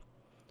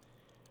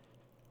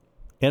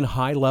in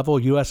high-level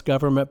U.S.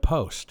 government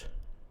posts.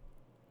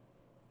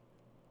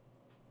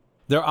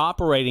 They're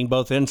operating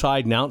both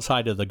inside and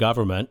outside of the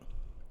government.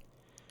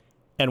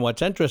 And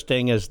what's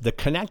interesting is the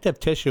connective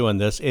tissue in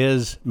this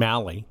is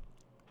Mali.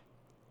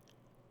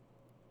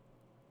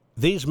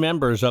 These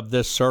members of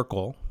this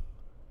circle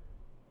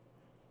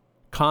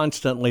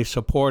constantly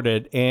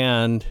supported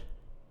and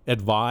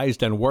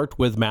advised and worked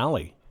with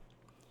Mali.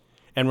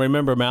 And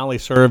remember, Mali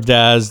served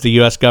as the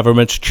U.S.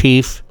 government's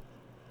chief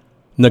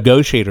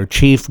negotiator,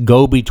 chief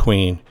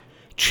go-between,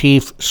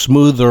 chief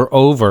smoother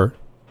over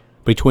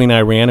between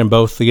Iran and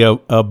both the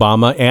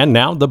Obama and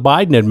now the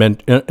Biden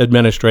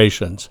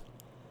administrations.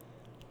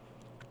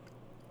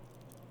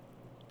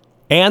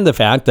 And the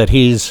fact that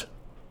he's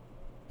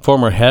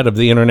former head of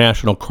the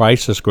International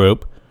Crisis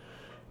Group,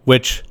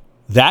 which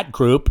that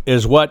group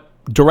is what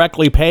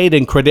directly paid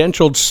and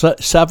credentialed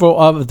several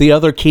of the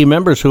other key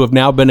members who have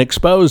now been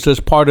exposed as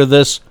part of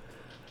this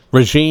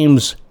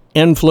regime's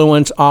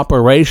influence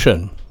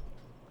operation.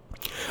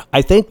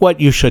 I think what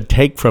you should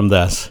take from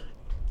this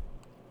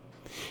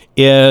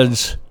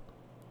is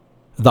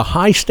the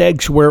high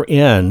stakes we're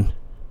in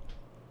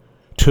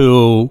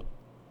to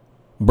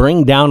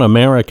bring down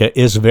America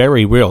is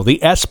very real.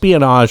 The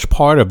espionage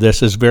part of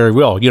this is very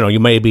real. You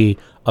may be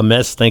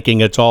amiss thinking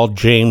it's all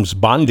James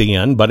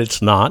Bondian, but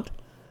it's not.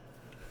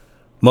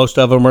 Most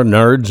of them are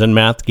nerds and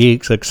math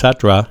geeks,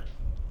 etc.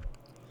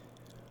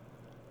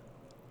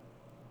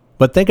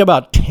 But think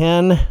about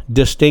 10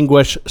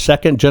 distinguished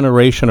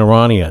second-generation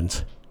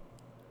Iranians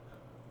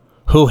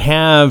who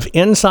have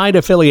inside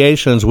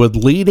affiliations with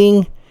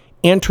leading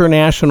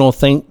international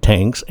think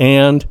tanks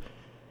and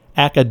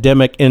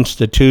academic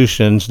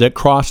institutions that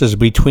crosses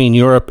between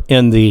Europe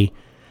and the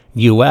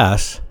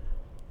U.S.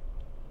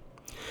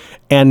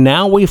 And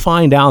now we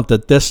find out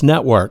that this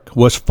network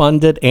was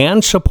funded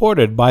and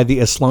supported by the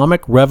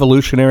Islamic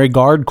Revolutionary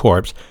Guard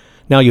Corps.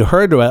 Now, you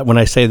heard when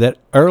I say that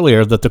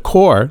earlier, that the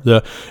Corps,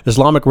 the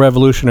Islamic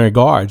Revolutionary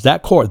Guards,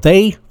 that Corps,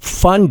 they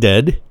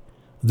funded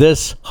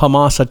this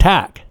Hamas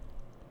attack.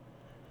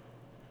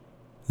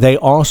 They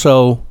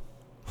also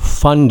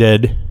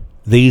funded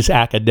these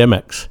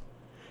academics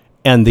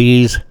and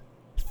these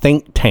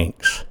think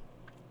tanks,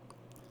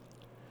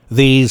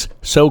 these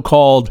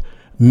so-called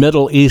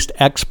Middle East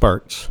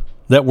experts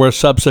that were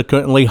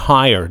subsequently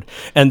hired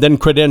and then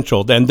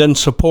credentialed and then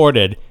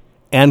supported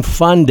and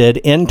funded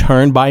in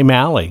turn by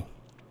Mali.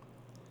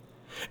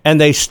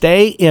 And they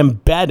stay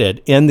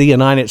embedded in the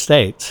United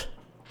States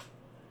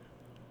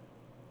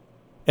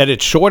at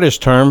its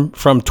shortest term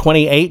from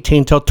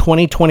 2018 till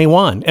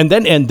 2021. And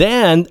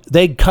then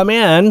they come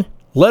in,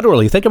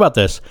 literally, think about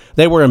this.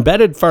 They were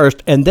embedded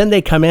first, and then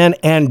they come in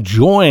and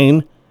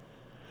join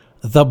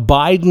the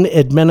Biden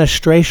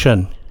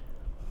administration.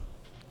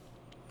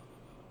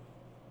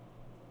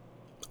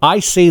 I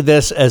see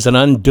this as an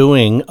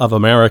undoing of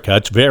America.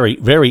 It's very,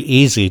 very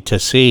easy to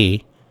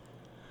see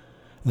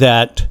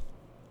that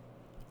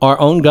our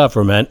own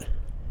government,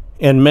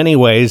 in many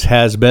ways,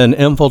 has been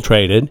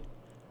infiltrated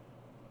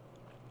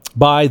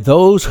by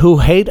those who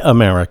hate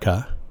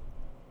America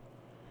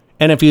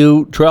And if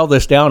you trail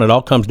this down, it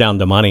all comes down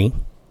to money.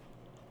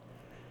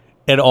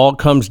 It all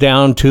comes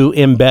down to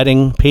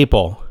embedding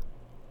people.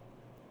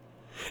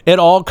 It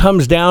all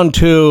comes down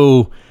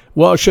to,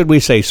 well, should we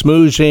say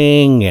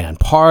smoozing and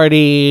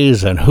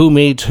parties and who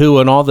meets who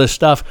and all this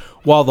stuff,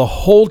 while the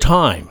whole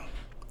time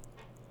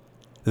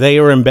they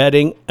are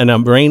embedding an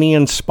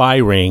Iranian spy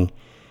ring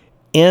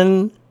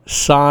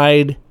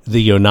inside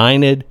the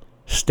United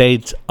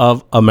States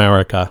of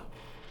America.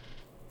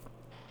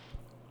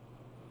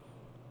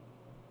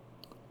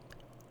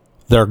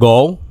 Their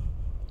goal?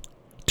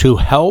 To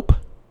help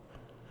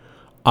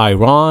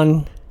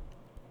Iran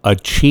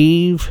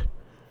achieve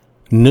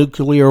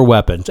nuclear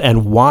weapons.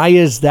 And why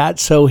is that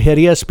so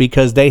hideous?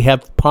 Because they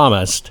have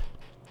promised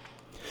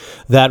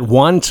that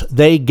once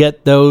they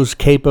get those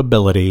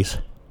capabilities,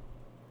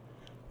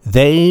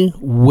 they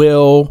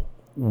will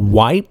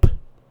wipe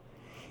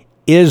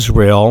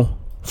Israel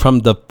from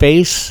the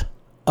face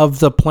of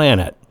the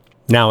planet.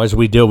 Now, as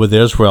we deal with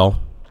Israel,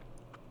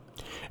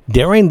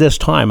 during this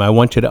time, I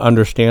want you to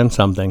understand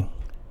something.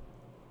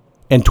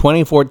 In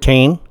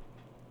 2014,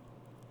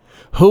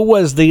 who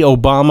was the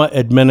Obama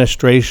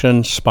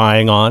administration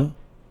spying on?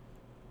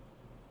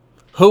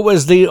 Who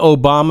was the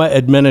Obama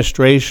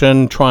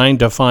administration trying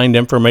to find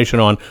information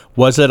on?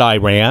 Was it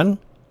Iran,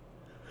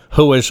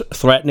 who was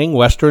threatening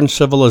Western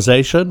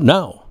civilization?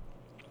 No.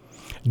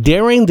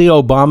 During the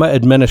Obama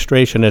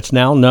administration, it's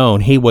now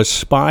known he was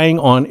spying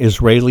on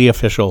Israeli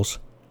officials.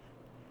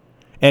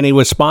 And he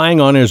was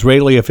spying on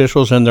Israeli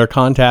officials and their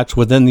contacts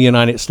within the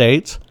United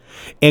States,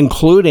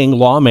 including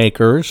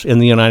lawmakers in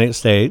the United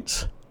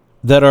States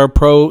that are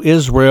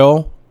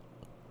pro-Israel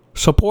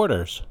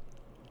supporters.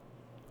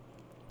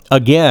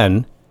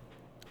 Again,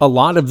 a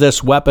lot of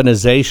this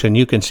weaponization,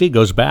 you can see,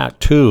 goes back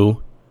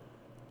to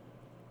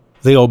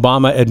the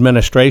Obama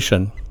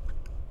administration.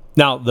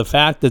 Now, the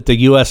fact that the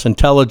U.S.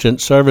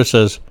 intelligence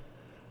services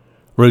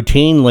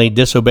routinely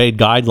disobeyed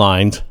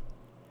guidelines,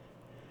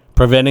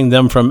 preventing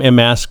them from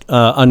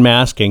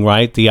unmasking,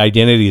 right, the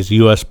identities of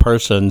U.S.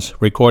 persons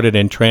recorded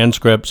in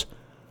transcripts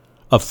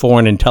of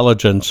foreign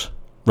intelligence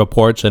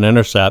reports and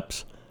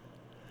intercepts.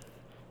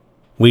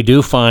 We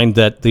do find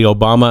that the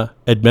Obama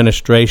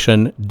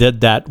administration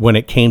did that when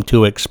it came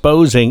to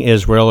exposing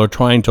Israel or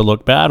trying to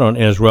look bad on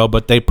Israel,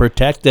 but they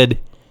protected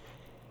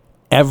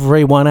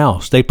everyone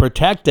else. They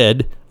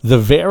protected the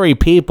very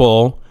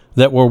people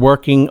that were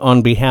working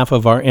on behalf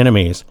of our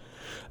enemies.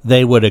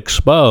 They would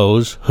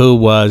expose who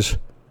was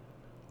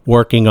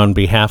working on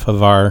behalf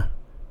of our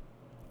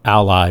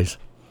allies.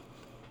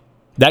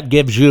 That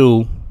gives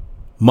you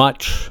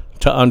much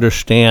to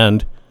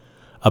understand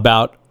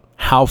about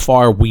how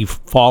far we've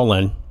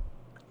fallen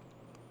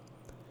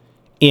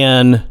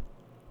in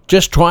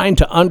just trying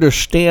to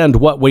understand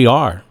what we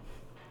are.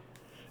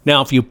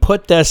 Now, if you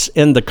put this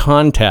in the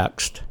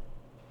context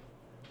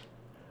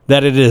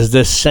that it is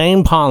this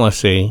same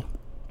policy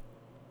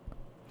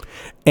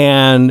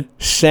and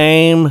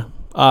same,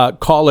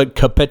 call it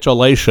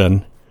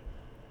capitulation,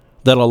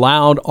 that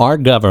allowed our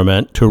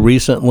government to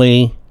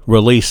recently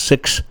release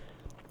 $6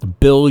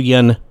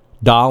 billion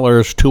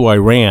to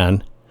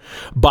Iran,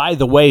 by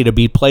the way, to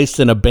be placed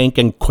in a bank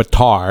in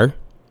Qatar.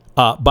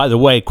 By the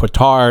way,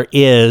 Qatar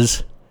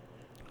is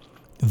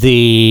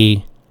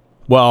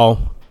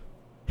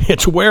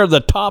it's where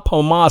the top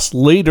Hamas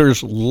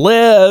leaders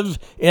live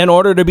in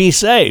order to be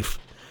safe.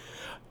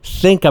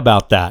 Think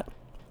about that.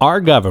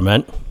 Our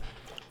government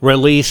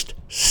released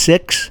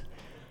 $6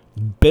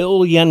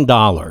 billion.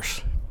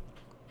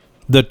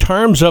 The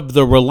terms of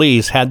the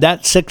release had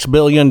that $6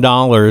 billion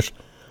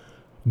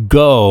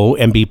go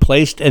and be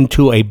placed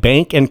into a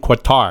bank in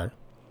Qatar.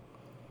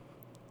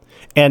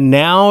 And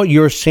now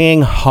you're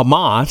seeing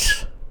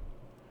Hamas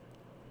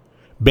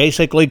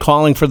basically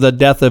calling for the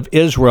death of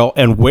Israel.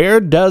 And where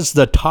does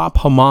the top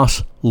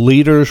Hamas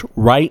leaders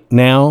right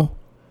now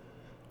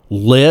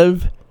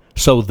live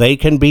so they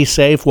can be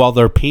safe while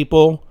their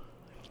people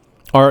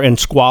are in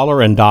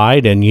squalor and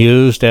died and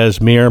used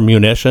as mere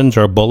munitions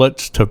or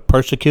bullets to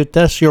persecute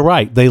this? You're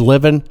right. They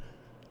live in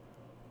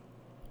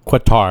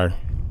Qatar.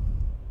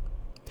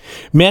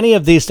 Many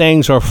of these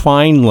things are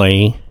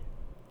finally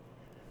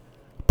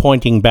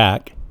pointing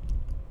back.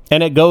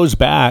 And it goes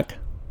back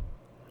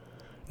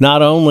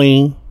not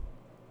only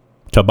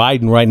to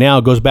Biden right now,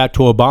 it goes back to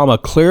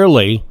Obama,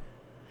 clearly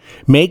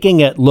making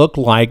it look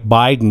like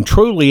Biden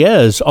truly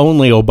is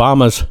only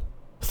Obama's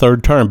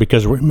third term.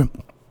 Because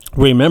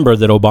remember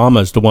that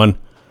Obama is the one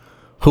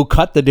who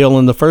cut the deal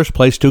in the first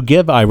place to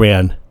give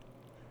Iran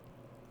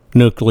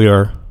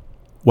nuclear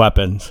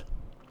weapons.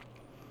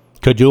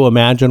 Could you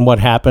imagine what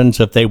happens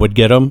if they would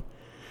get them?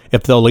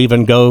 If they'll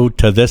even go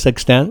to this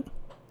extent?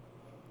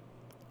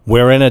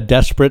 We're in a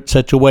desperate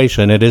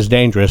situation. It is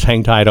dangerous.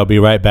 Hang tight. I'll be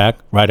right back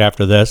right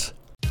after this.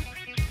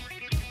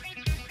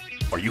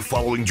 Are you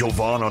following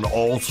Jovan on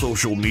all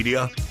social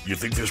media? You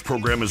think this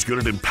program is good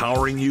at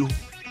empowering you?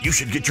 You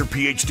should get your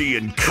PhD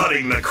in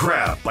cutting the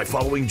crap by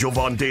following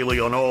Jovan Daily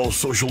on all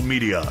social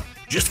media.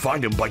 Just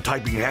find him by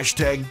typing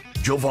hashtag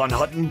Jovan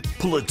Hutton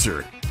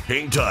Pulitzer.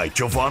 Hang tight.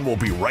 Jovan will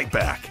be right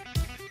back.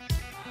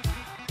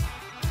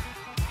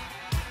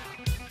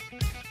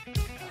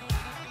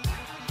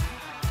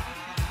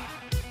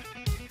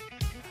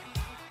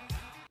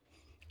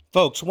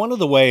 Folks, one of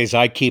the ways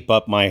I keep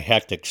up my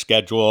hectic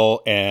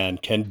schedule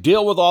and can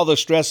deal with all the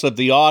stress of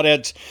the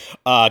audits,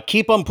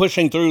 keep on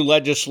pushing through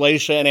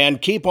legislation, and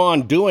keep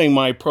on doing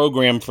my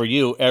program for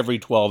you every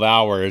 12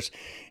 hours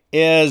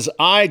is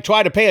I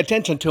try to pay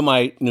attention to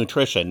my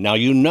nutrition. Now,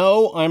 you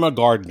know I'm a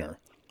gardener.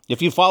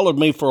 If you followed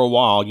me for a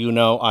while, you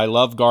know I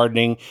love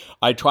gardening.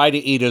 I try to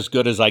eat as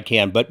good as I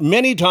can. But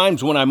many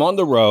times when I'm on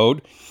the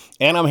road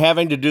and I'm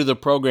having to do the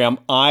program,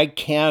 I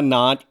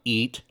cannot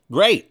eat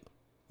great.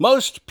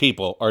 Most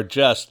people are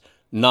just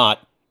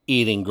not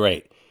eating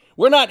great.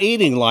 We're not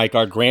eating like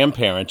our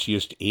grandparents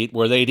used to eat,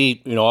 where they'd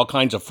eat, all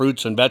kinds of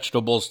fruits and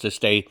vegetables to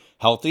stay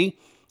healthy.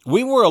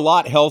 We were a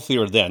lot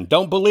healthier then.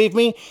 Don't believe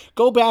me?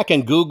 Go back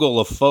and Google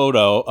a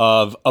photo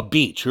of a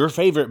beach, your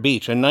favorite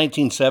beach in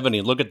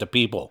 1970. Look at the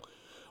people.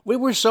 We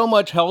were so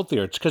much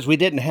healthier. It's because we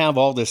didn't have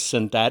all this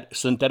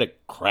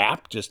synthetic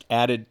crap just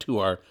added to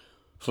our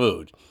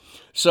food.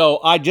 So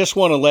I just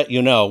want to let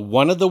you know,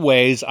 one of the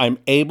ways I'm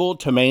able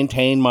to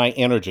maintain my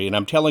energy, and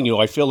I'm telling you,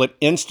 I feel it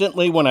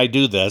instantly when I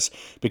do this,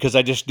 because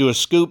I just do a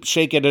scoop,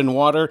 shake it in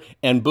water,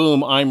 and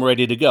boom, I'm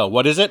ready to go.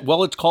 What is it?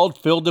 Well, it's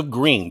called Field of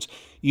Greens.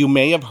 You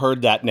may have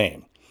heard that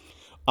name.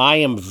 I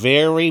am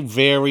very,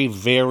 very,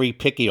 very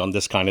picky on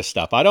this kind of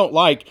stuff. I don't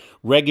like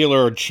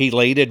regular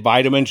chelated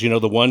vitamins,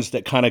 the ones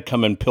that kind of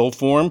come in pill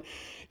form.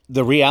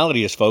 The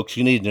reality is, folks,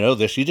 you need to know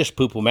this, you just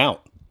poop them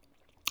out.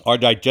 Our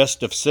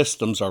digestive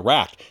systems are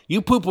racked.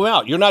 You poop them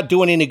out. You're not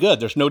doing any good.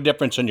 There's no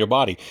difference in your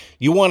body.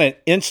 You want an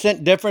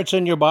instant difference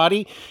in your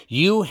body?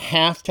 You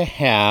have to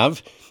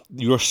have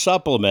your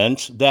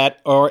supplements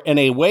that are in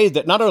a way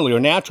that not only are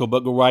natural,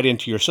 but go right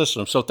into your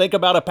system. So think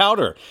about a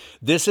powder.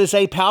 This is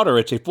a powder.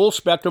 It's a full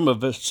spectrum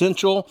of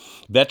essential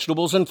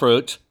vegetables and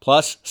fruits,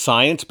 plus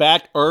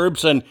science-backed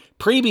herbs and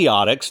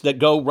prebiotics that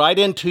go right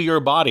into your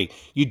body.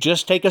 You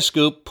just take a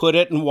scoop, put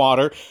it in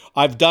water.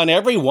 I've done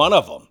every one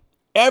of them.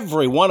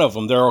 Every one of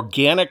them. They're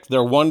organic.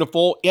 They're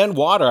wonderful in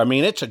water. I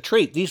mean, it's a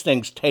treat. These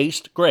things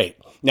taste great.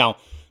 Now,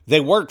 they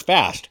work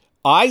fast.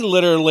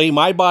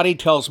 My body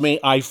tells me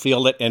I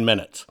feel it in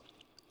minutes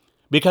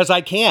because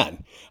I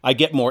can. I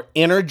get more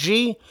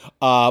energy.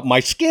 My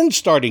skin's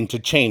starting to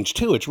change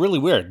too. It's really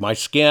weird. My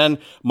skin,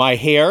 my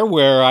hair,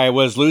 where I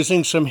was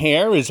losing some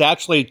hair, is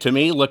actually, to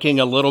me,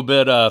 looking a little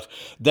bit of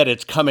that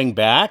it's coming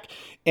back.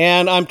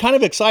 And I'm kind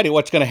of excited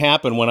what's going to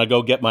happen when I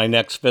go get my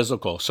next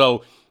physical.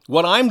 So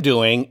what I'm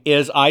doing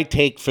is I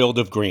take Field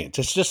of Greens.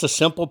 It's just a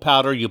simple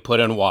powder you put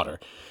in water.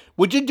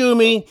 Would you do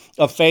me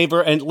a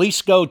favor and at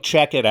least go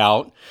check it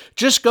out?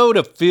 Just go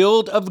to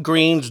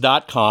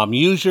fieldofgreens.com.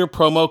 Use your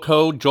promo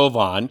code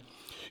Jovan.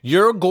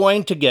 You're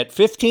going to get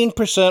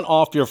 15%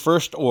 off your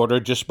first order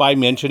just by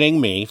mentioning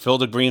me,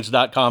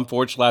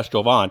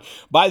 fieldofgreens.com/Jovan.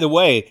 By the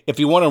way, if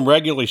you want them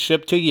regularly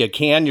shipped to you, you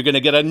can. You're going to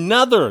get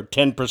another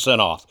 10%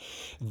 off.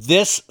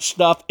 This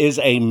stuff is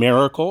a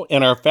miracle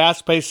in our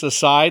fast-paced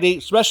society,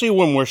 especially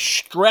when we're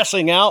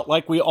stressing out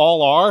like we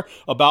all are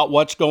about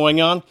what's going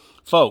on.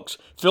 Folks,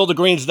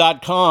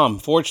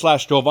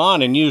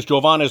 fieldofgreens.com/Jovan and use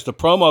Jovan as the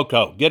promo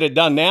code. Get it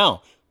done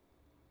now.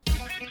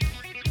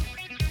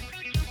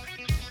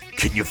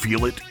 Can you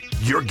feel it?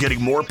 You're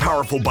getting more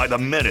powerful by the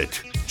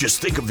minute.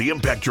 Just think of the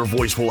impact your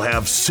voice will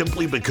have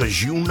simply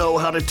because you know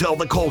how to tell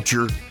the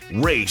culture,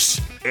 race,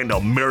 and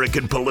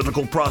American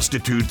political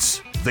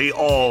prostitutes they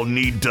all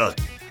need to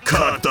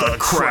cut the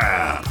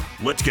crap.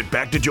 Let's get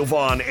back to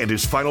Jovan and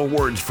his final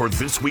words for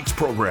this week's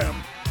program.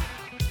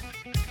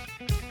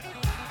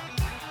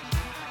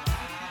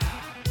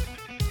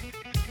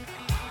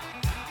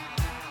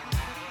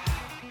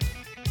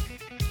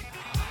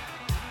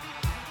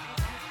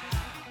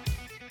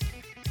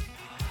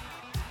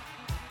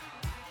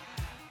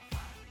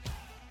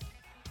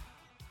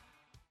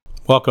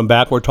 Welcome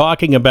back. We're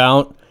talking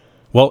about,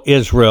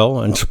 Israel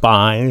and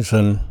spies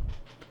and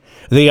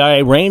the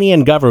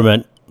Iranian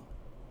government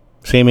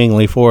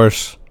seemingly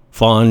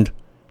fund,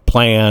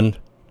 planned,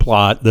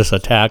 plot this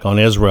attack on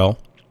Israel.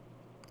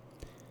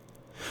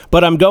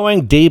 But I'm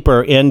going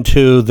deeper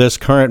into this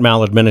current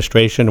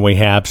maladministration we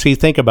have. See,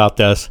 think about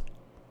this.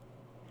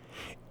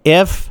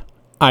 If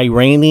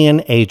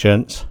Iranian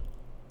agents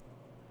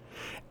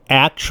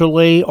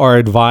actually are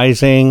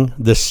advising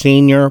the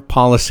senior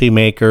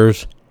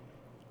policymakers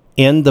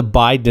in the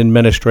Biden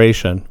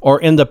administration or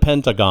in the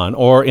Pentagon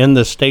or in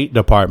the State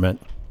Department,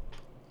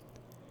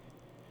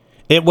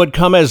 it would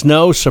come as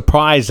no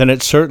surprise, and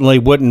it certainly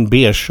wouldn't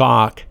be a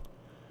shock,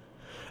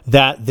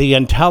 that the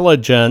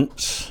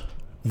intelligence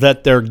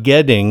that they're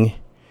getting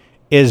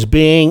is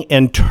being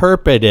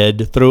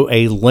interpreted through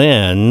a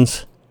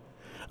lens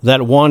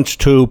that wants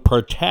to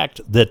protect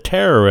the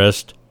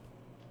terrorist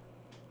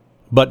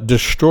but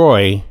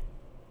destroy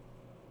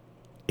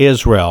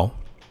Israel.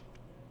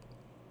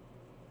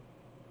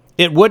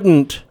 It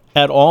wouldn't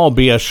at all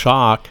be a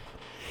shock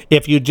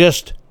if you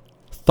just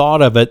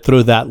thought of it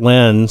through that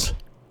lens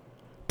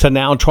to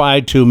now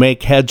try to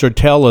make heads or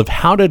tail of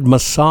how did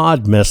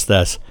Mossad miss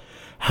this?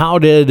 How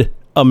did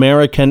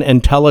American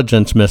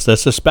intelligence miss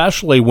this?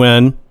 Especially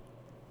when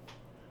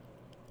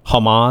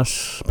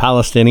Hamas,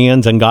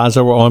 Palestinians, and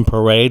Gaza were on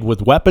parade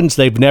with weapons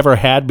they've never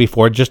had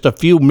before, just a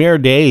few mere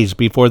days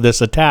before this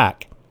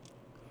attack.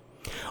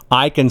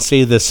 I can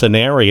see the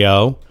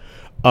scenario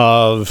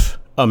of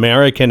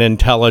American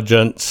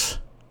intelligence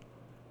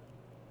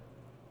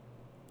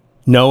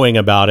knowing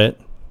about it,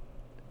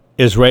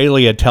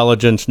 Israeli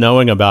intelligence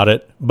knowing about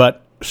it,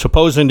 but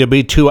supposing to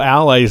be two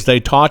allies, they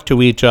talk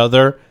to each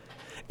other,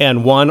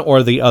 and one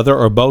or the other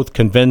or both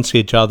convince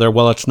each other,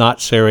 well, it's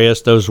not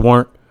serious. Those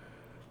weren't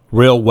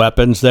real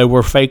weapons. They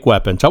were fake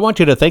weapons. I want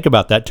you to think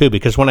about that, too,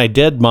 because when I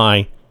did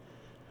my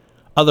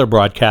other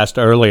broadcast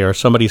earlier,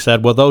 somebody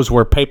said, well, those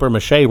were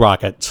papier-mâché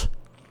rockets.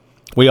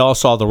 We all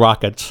saw the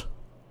rockets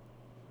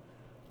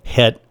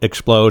hit,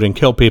 explode, and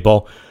kill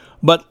people.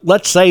 But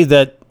let's say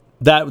that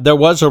there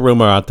was a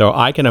rumor out there.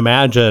 I can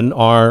imagine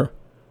our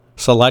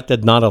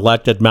selected, not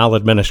elected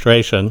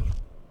maladministration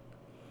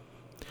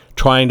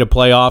trying to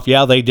play off,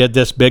 yeah, they did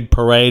this big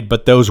parade,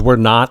 but those were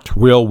not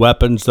real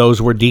weapons.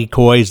 Those were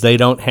decoys. They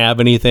don't have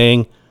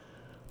anything.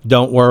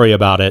 Don't worry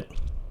about it.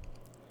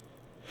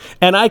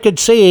 And I could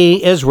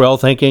see Israel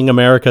thinking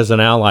America's an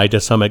ally to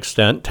some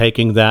extent,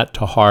 taking that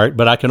to heart.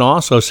 But I can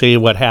also see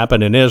what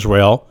happened in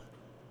Israel,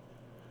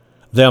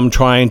 them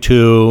trying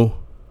to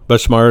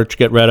besmirch,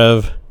 get rid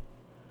of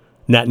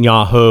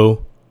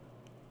Netanyahu.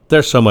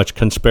 There's so much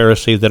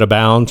conspiracy that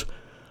abounds.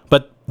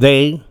 But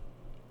they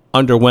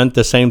underwent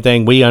the same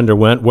thing we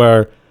underwent,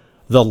 where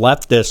the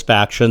leftist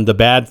faction, the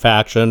bad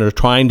faction, are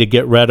trying to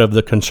get rid of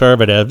the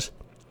conservatives.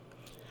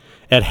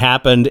 It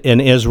happened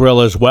in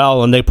Israel as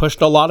well, and they pushed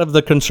a lot of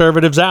the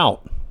conservatives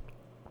out,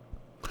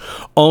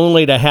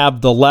 only to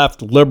have the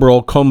left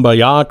liberal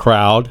kumbaya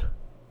crowd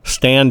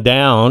stand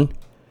down.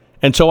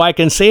 And so I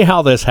can see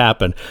how this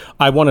happened.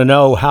 I want to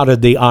know, how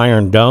did the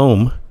Iron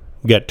Dome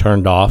get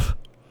turned off?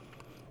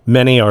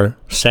 Many are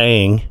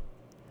saying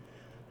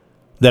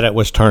that it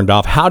was turned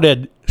off. How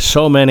did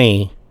so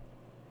many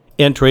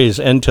entries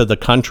into the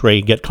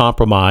country get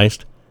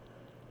compromised?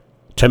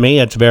 To me,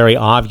 it's very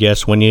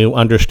obvious when you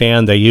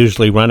understand they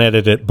usually run at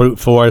it at brute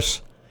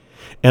force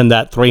and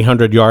that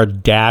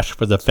 300-yard dash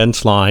for the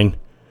fence line,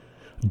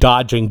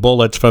 dodging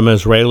bullets from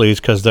Israelis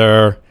because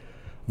the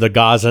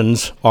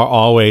Gazans are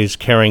always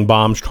carrying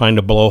bombs trying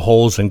to blow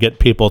holes and get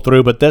people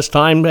through. But this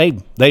time,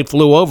 they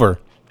flew over.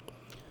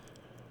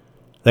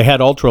 They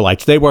had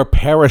ultralights. They were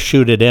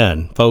parachuted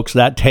in. Folks,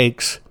 that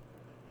takes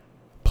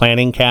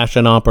planning, cash,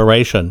 and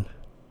operation.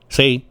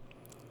 See,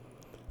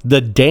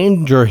 the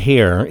danger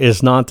here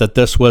is not that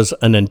this was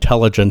an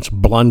intelligence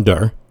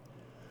blunder.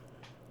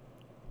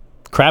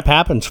 Crap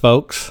happens,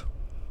 folks.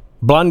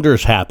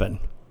 Blunders happen.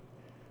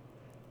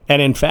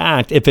 And in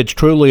fact, if it's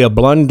truly a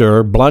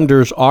blunder,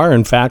 blunders are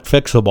in fact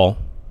fixable.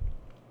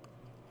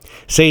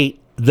 See,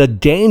 the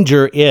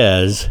danger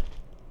is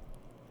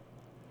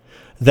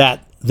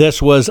that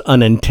this was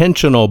an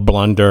intentional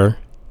blunder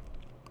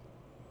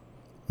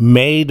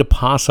made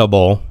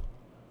possible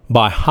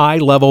by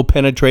high-level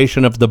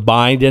penetration of the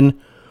Biden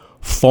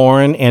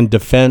foreign and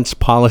defense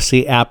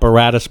policy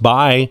apparatus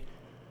by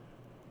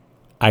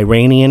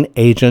Iranian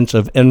agents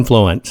of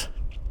influence.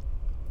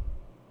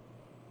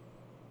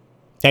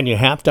 And you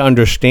have to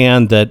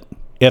understand that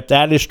if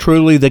that is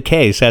truly the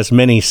case, as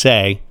many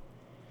say,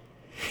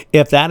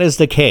 if that is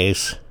the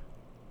case,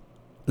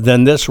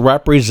 then this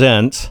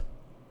represents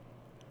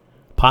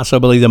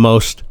possibly the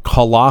most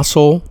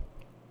colossal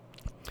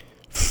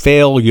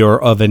failure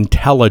of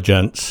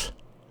intelligence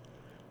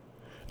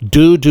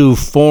due to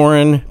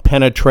foreign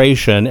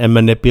penetration and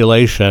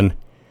manipulation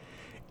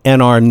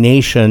in our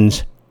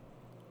nation's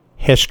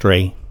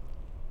history.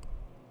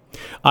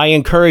 I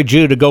encourage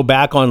you to go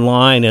back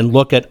online and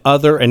look at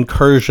other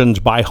incursions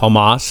by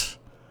Hamas,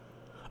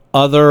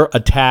 other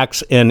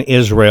attacks in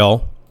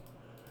Israel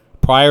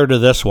prior to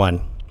this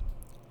one.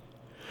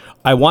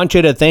 I want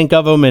you to think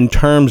of them in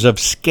terms of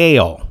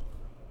scale.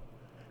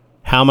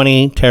 How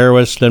many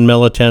terrorists and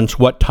militants,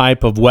 what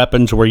type of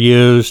weapons were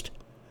used,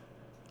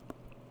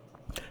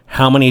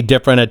 how many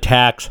different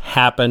attacks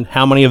happened,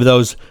 how many of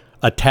those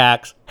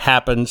attacks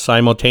happened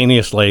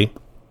simultaneously.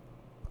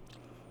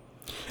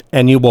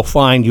 And you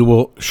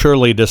will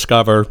surely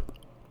discover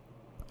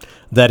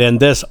that in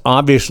this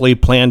obviously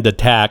planned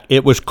attack,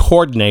 it was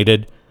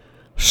coordinated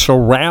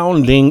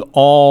surrounding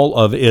all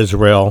of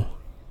Israel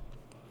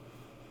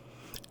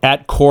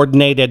at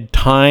coordinated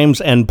times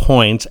and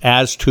points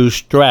as to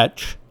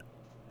stretch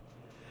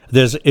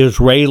this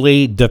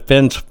Israeli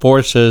Defense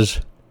Forces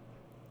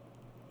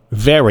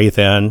very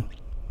thin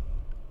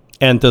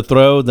and to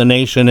throw the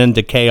nation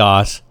into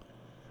chaos.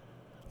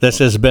 This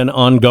has been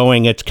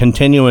ongoing. It's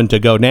continuing to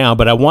go now.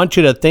 But I want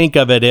you to think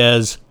of it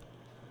as,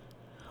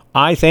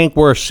 I think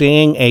we're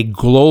seeing a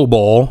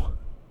global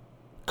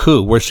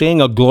coup. We're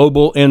seeing a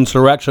global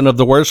insurrection of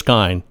the worst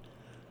kind.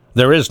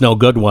 There is no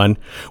good one.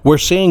 We're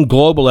seeing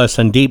globalists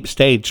and deep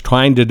states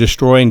trying to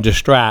destroy and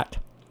distract.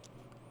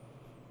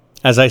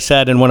 As I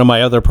said in one of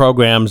my other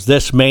programs,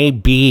 this may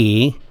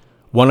be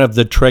one of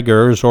the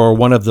triggers or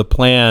one of the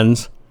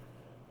plans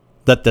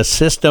that the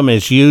system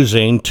is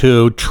using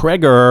to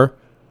trigger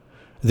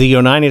the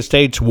United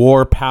States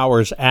War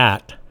Powers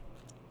Act.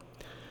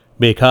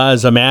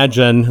 Because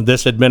imagine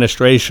this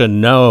administration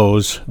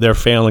knows they're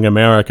failing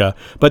America,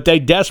 but they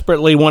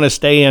desperately want to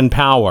stay in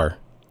power.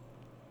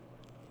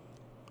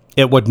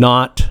 It would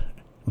not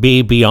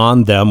be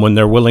beyond them when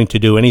they're willing to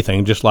do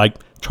anything, just like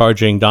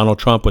charging Donald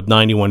Trump with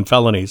 91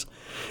 felonies.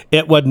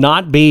 It would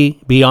not be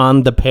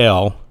beyond the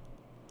pale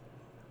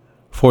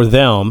for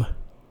them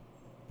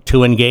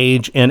to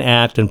engage,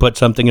 enact, and put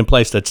something in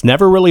place that's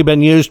never really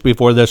been used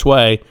before this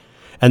way,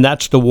 and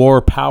that's the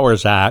War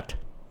Powers Act,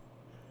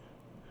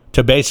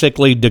 to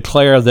basically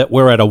declare that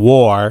we're at a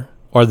war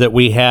or that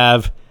we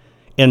have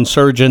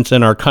insurgents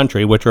in our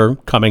country, which are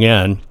coming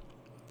in,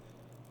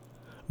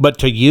 but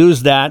to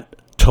use that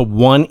to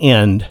one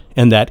end,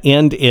 and that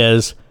end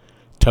is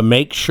to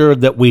make sure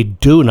that we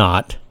do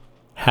not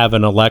have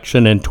an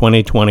election in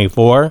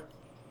 2024,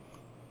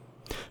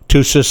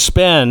 to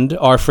suspend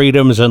our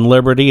freedoms and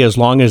liberty as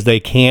long as they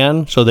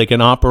can so they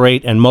can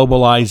operate and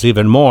mobilize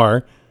even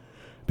more,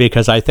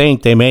 because I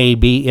think they may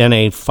be in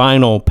a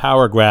final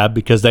power grab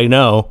because they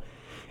know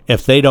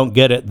if they don't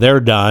get it, they're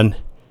done,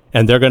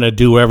 and they're going to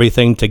do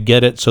everything to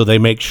get it so they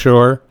make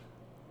sure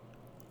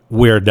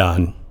we're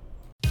done.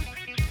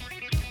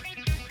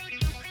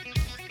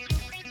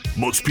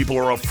 Most people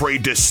are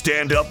afraid to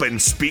stand up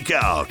and speak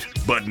out,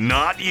 but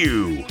not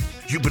you.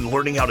 You've been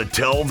learning how to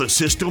tell the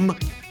system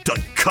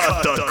to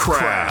cut the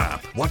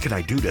crap. What can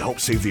I do to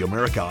help save the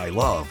America I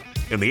love?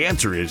 And the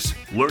answer is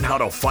learn how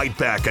to fight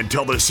back and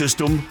tell the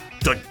system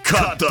to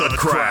cut the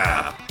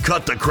crap.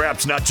 Cut the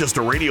Crap's not just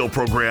a radio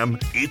program,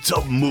 it's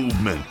a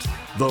movement.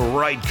 The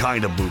right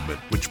kind of movement,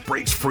 which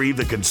breaks free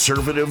the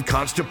conservative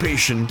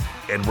constipation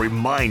and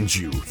reminds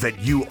you that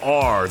you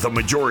are the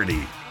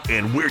majority.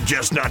 And we're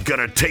just not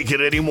gonna take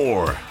it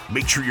anymore.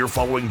 Make sure you're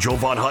following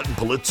Jovan Hutton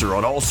Pulitzer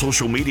on all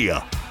social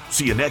media.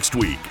 See you next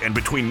week, and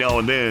between now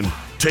and then,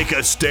 take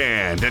a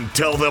stand and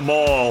tell them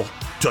all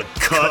to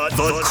cut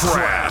the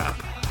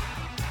crap.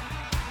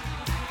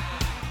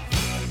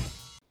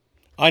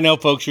 I know,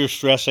 folks, you're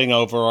stressing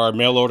over our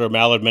mail-order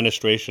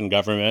maladministration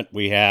government.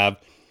 We have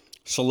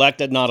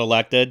selected, not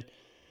elected.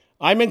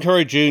 I'm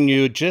encouraging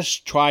you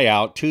just try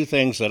out two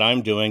things that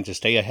I'm doing to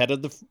stay ahead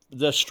of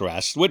the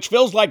stress, which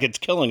feels like it's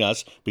killing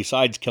us,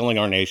 besides killing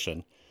our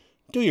nation.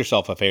 Do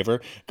yourself a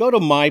favor. Go to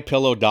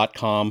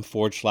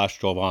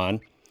mypillow.com/Jovan.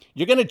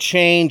 You're going to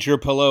change your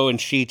pillow and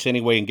sheets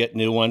anyway and get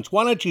new ones.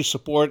 Why don't you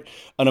support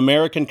an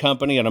American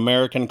company, an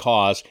American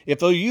cause? If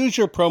they'll use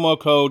your promo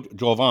code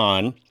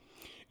Jovan,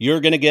 you're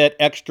going to get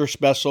extra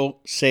special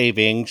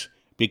savings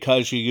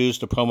because you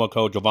used the promo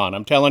code Jovan.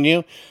 I'm telling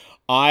you,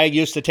 I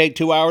used to take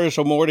 2 hours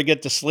or more to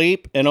get to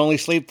sleep and only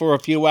sleep for a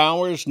few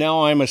hours.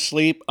 Now I'm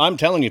asleep. I'm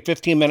telling you,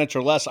 15 minutes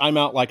or less, I'm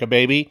out like a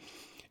baby.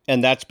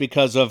 And that's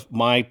because of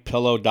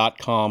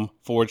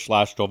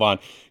mypillow.com/Jovan.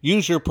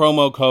 Use your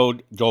promo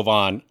code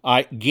Jovan.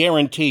 I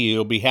guarantee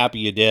you'll be happy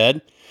you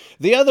did.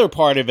 The other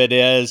part of it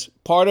is,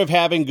 part of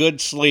having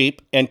good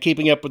sleep and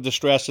keeping up with the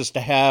stress is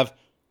to have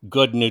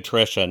good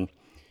nutrition.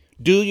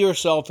 Do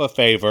yourself a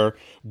favor.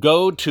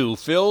 Go to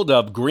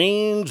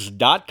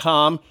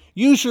fieldofgreens.com.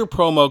 Use your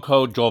promo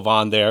code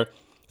Jovan there.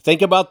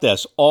 Think about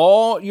this.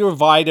 All your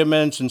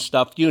vitamins and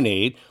stuff you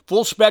need,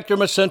 full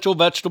spectrum essential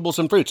vegetables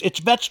and fruits. It's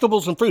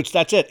vegetables and fruits.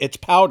 That's it. It's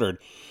powdered.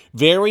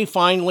 Very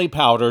finely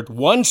powdered.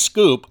 1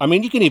 scoop. I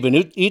mean, you can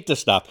even eat the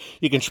stuff.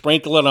 You can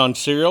sprinkle it on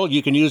cereal.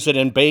 You can use it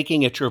in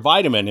baking. It's your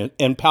vitamin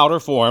in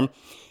powder form.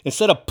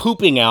 Instead of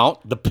pooping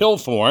out the pill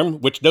form,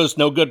 which does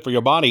no good for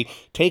your body,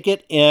 take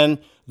it in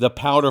the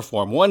powder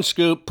form. 1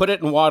 scoop, put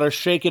it in water,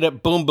 shake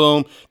it, boom,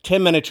 boom,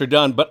 10 minutes, you're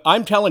done. But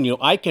I'm telling you,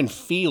 I can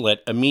feel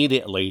it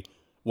immediately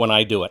when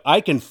I do it.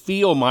 I can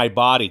feel my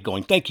body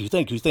going, thank you,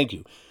 thank you, thank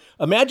you.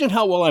 Imagine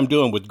how well I'm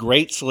doing with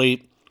great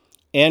sleep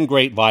and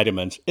great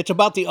vitamins. It's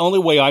about the only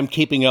way I'm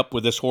keeping up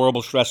with this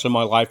horrible stress in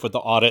my life with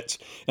the audits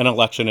and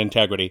election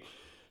integrity.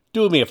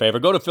 Do me a favor.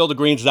 Go to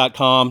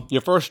fieldofgreens.com. Your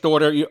first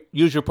order,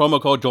 use your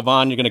promo code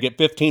Jovan. You're going to get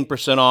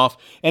 15% off.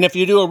 And if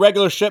you do a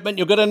regular shipment,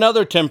 you'll get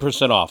another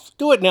 10% off.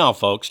 Do it now,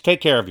 folks.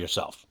 Take care of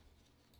yourself.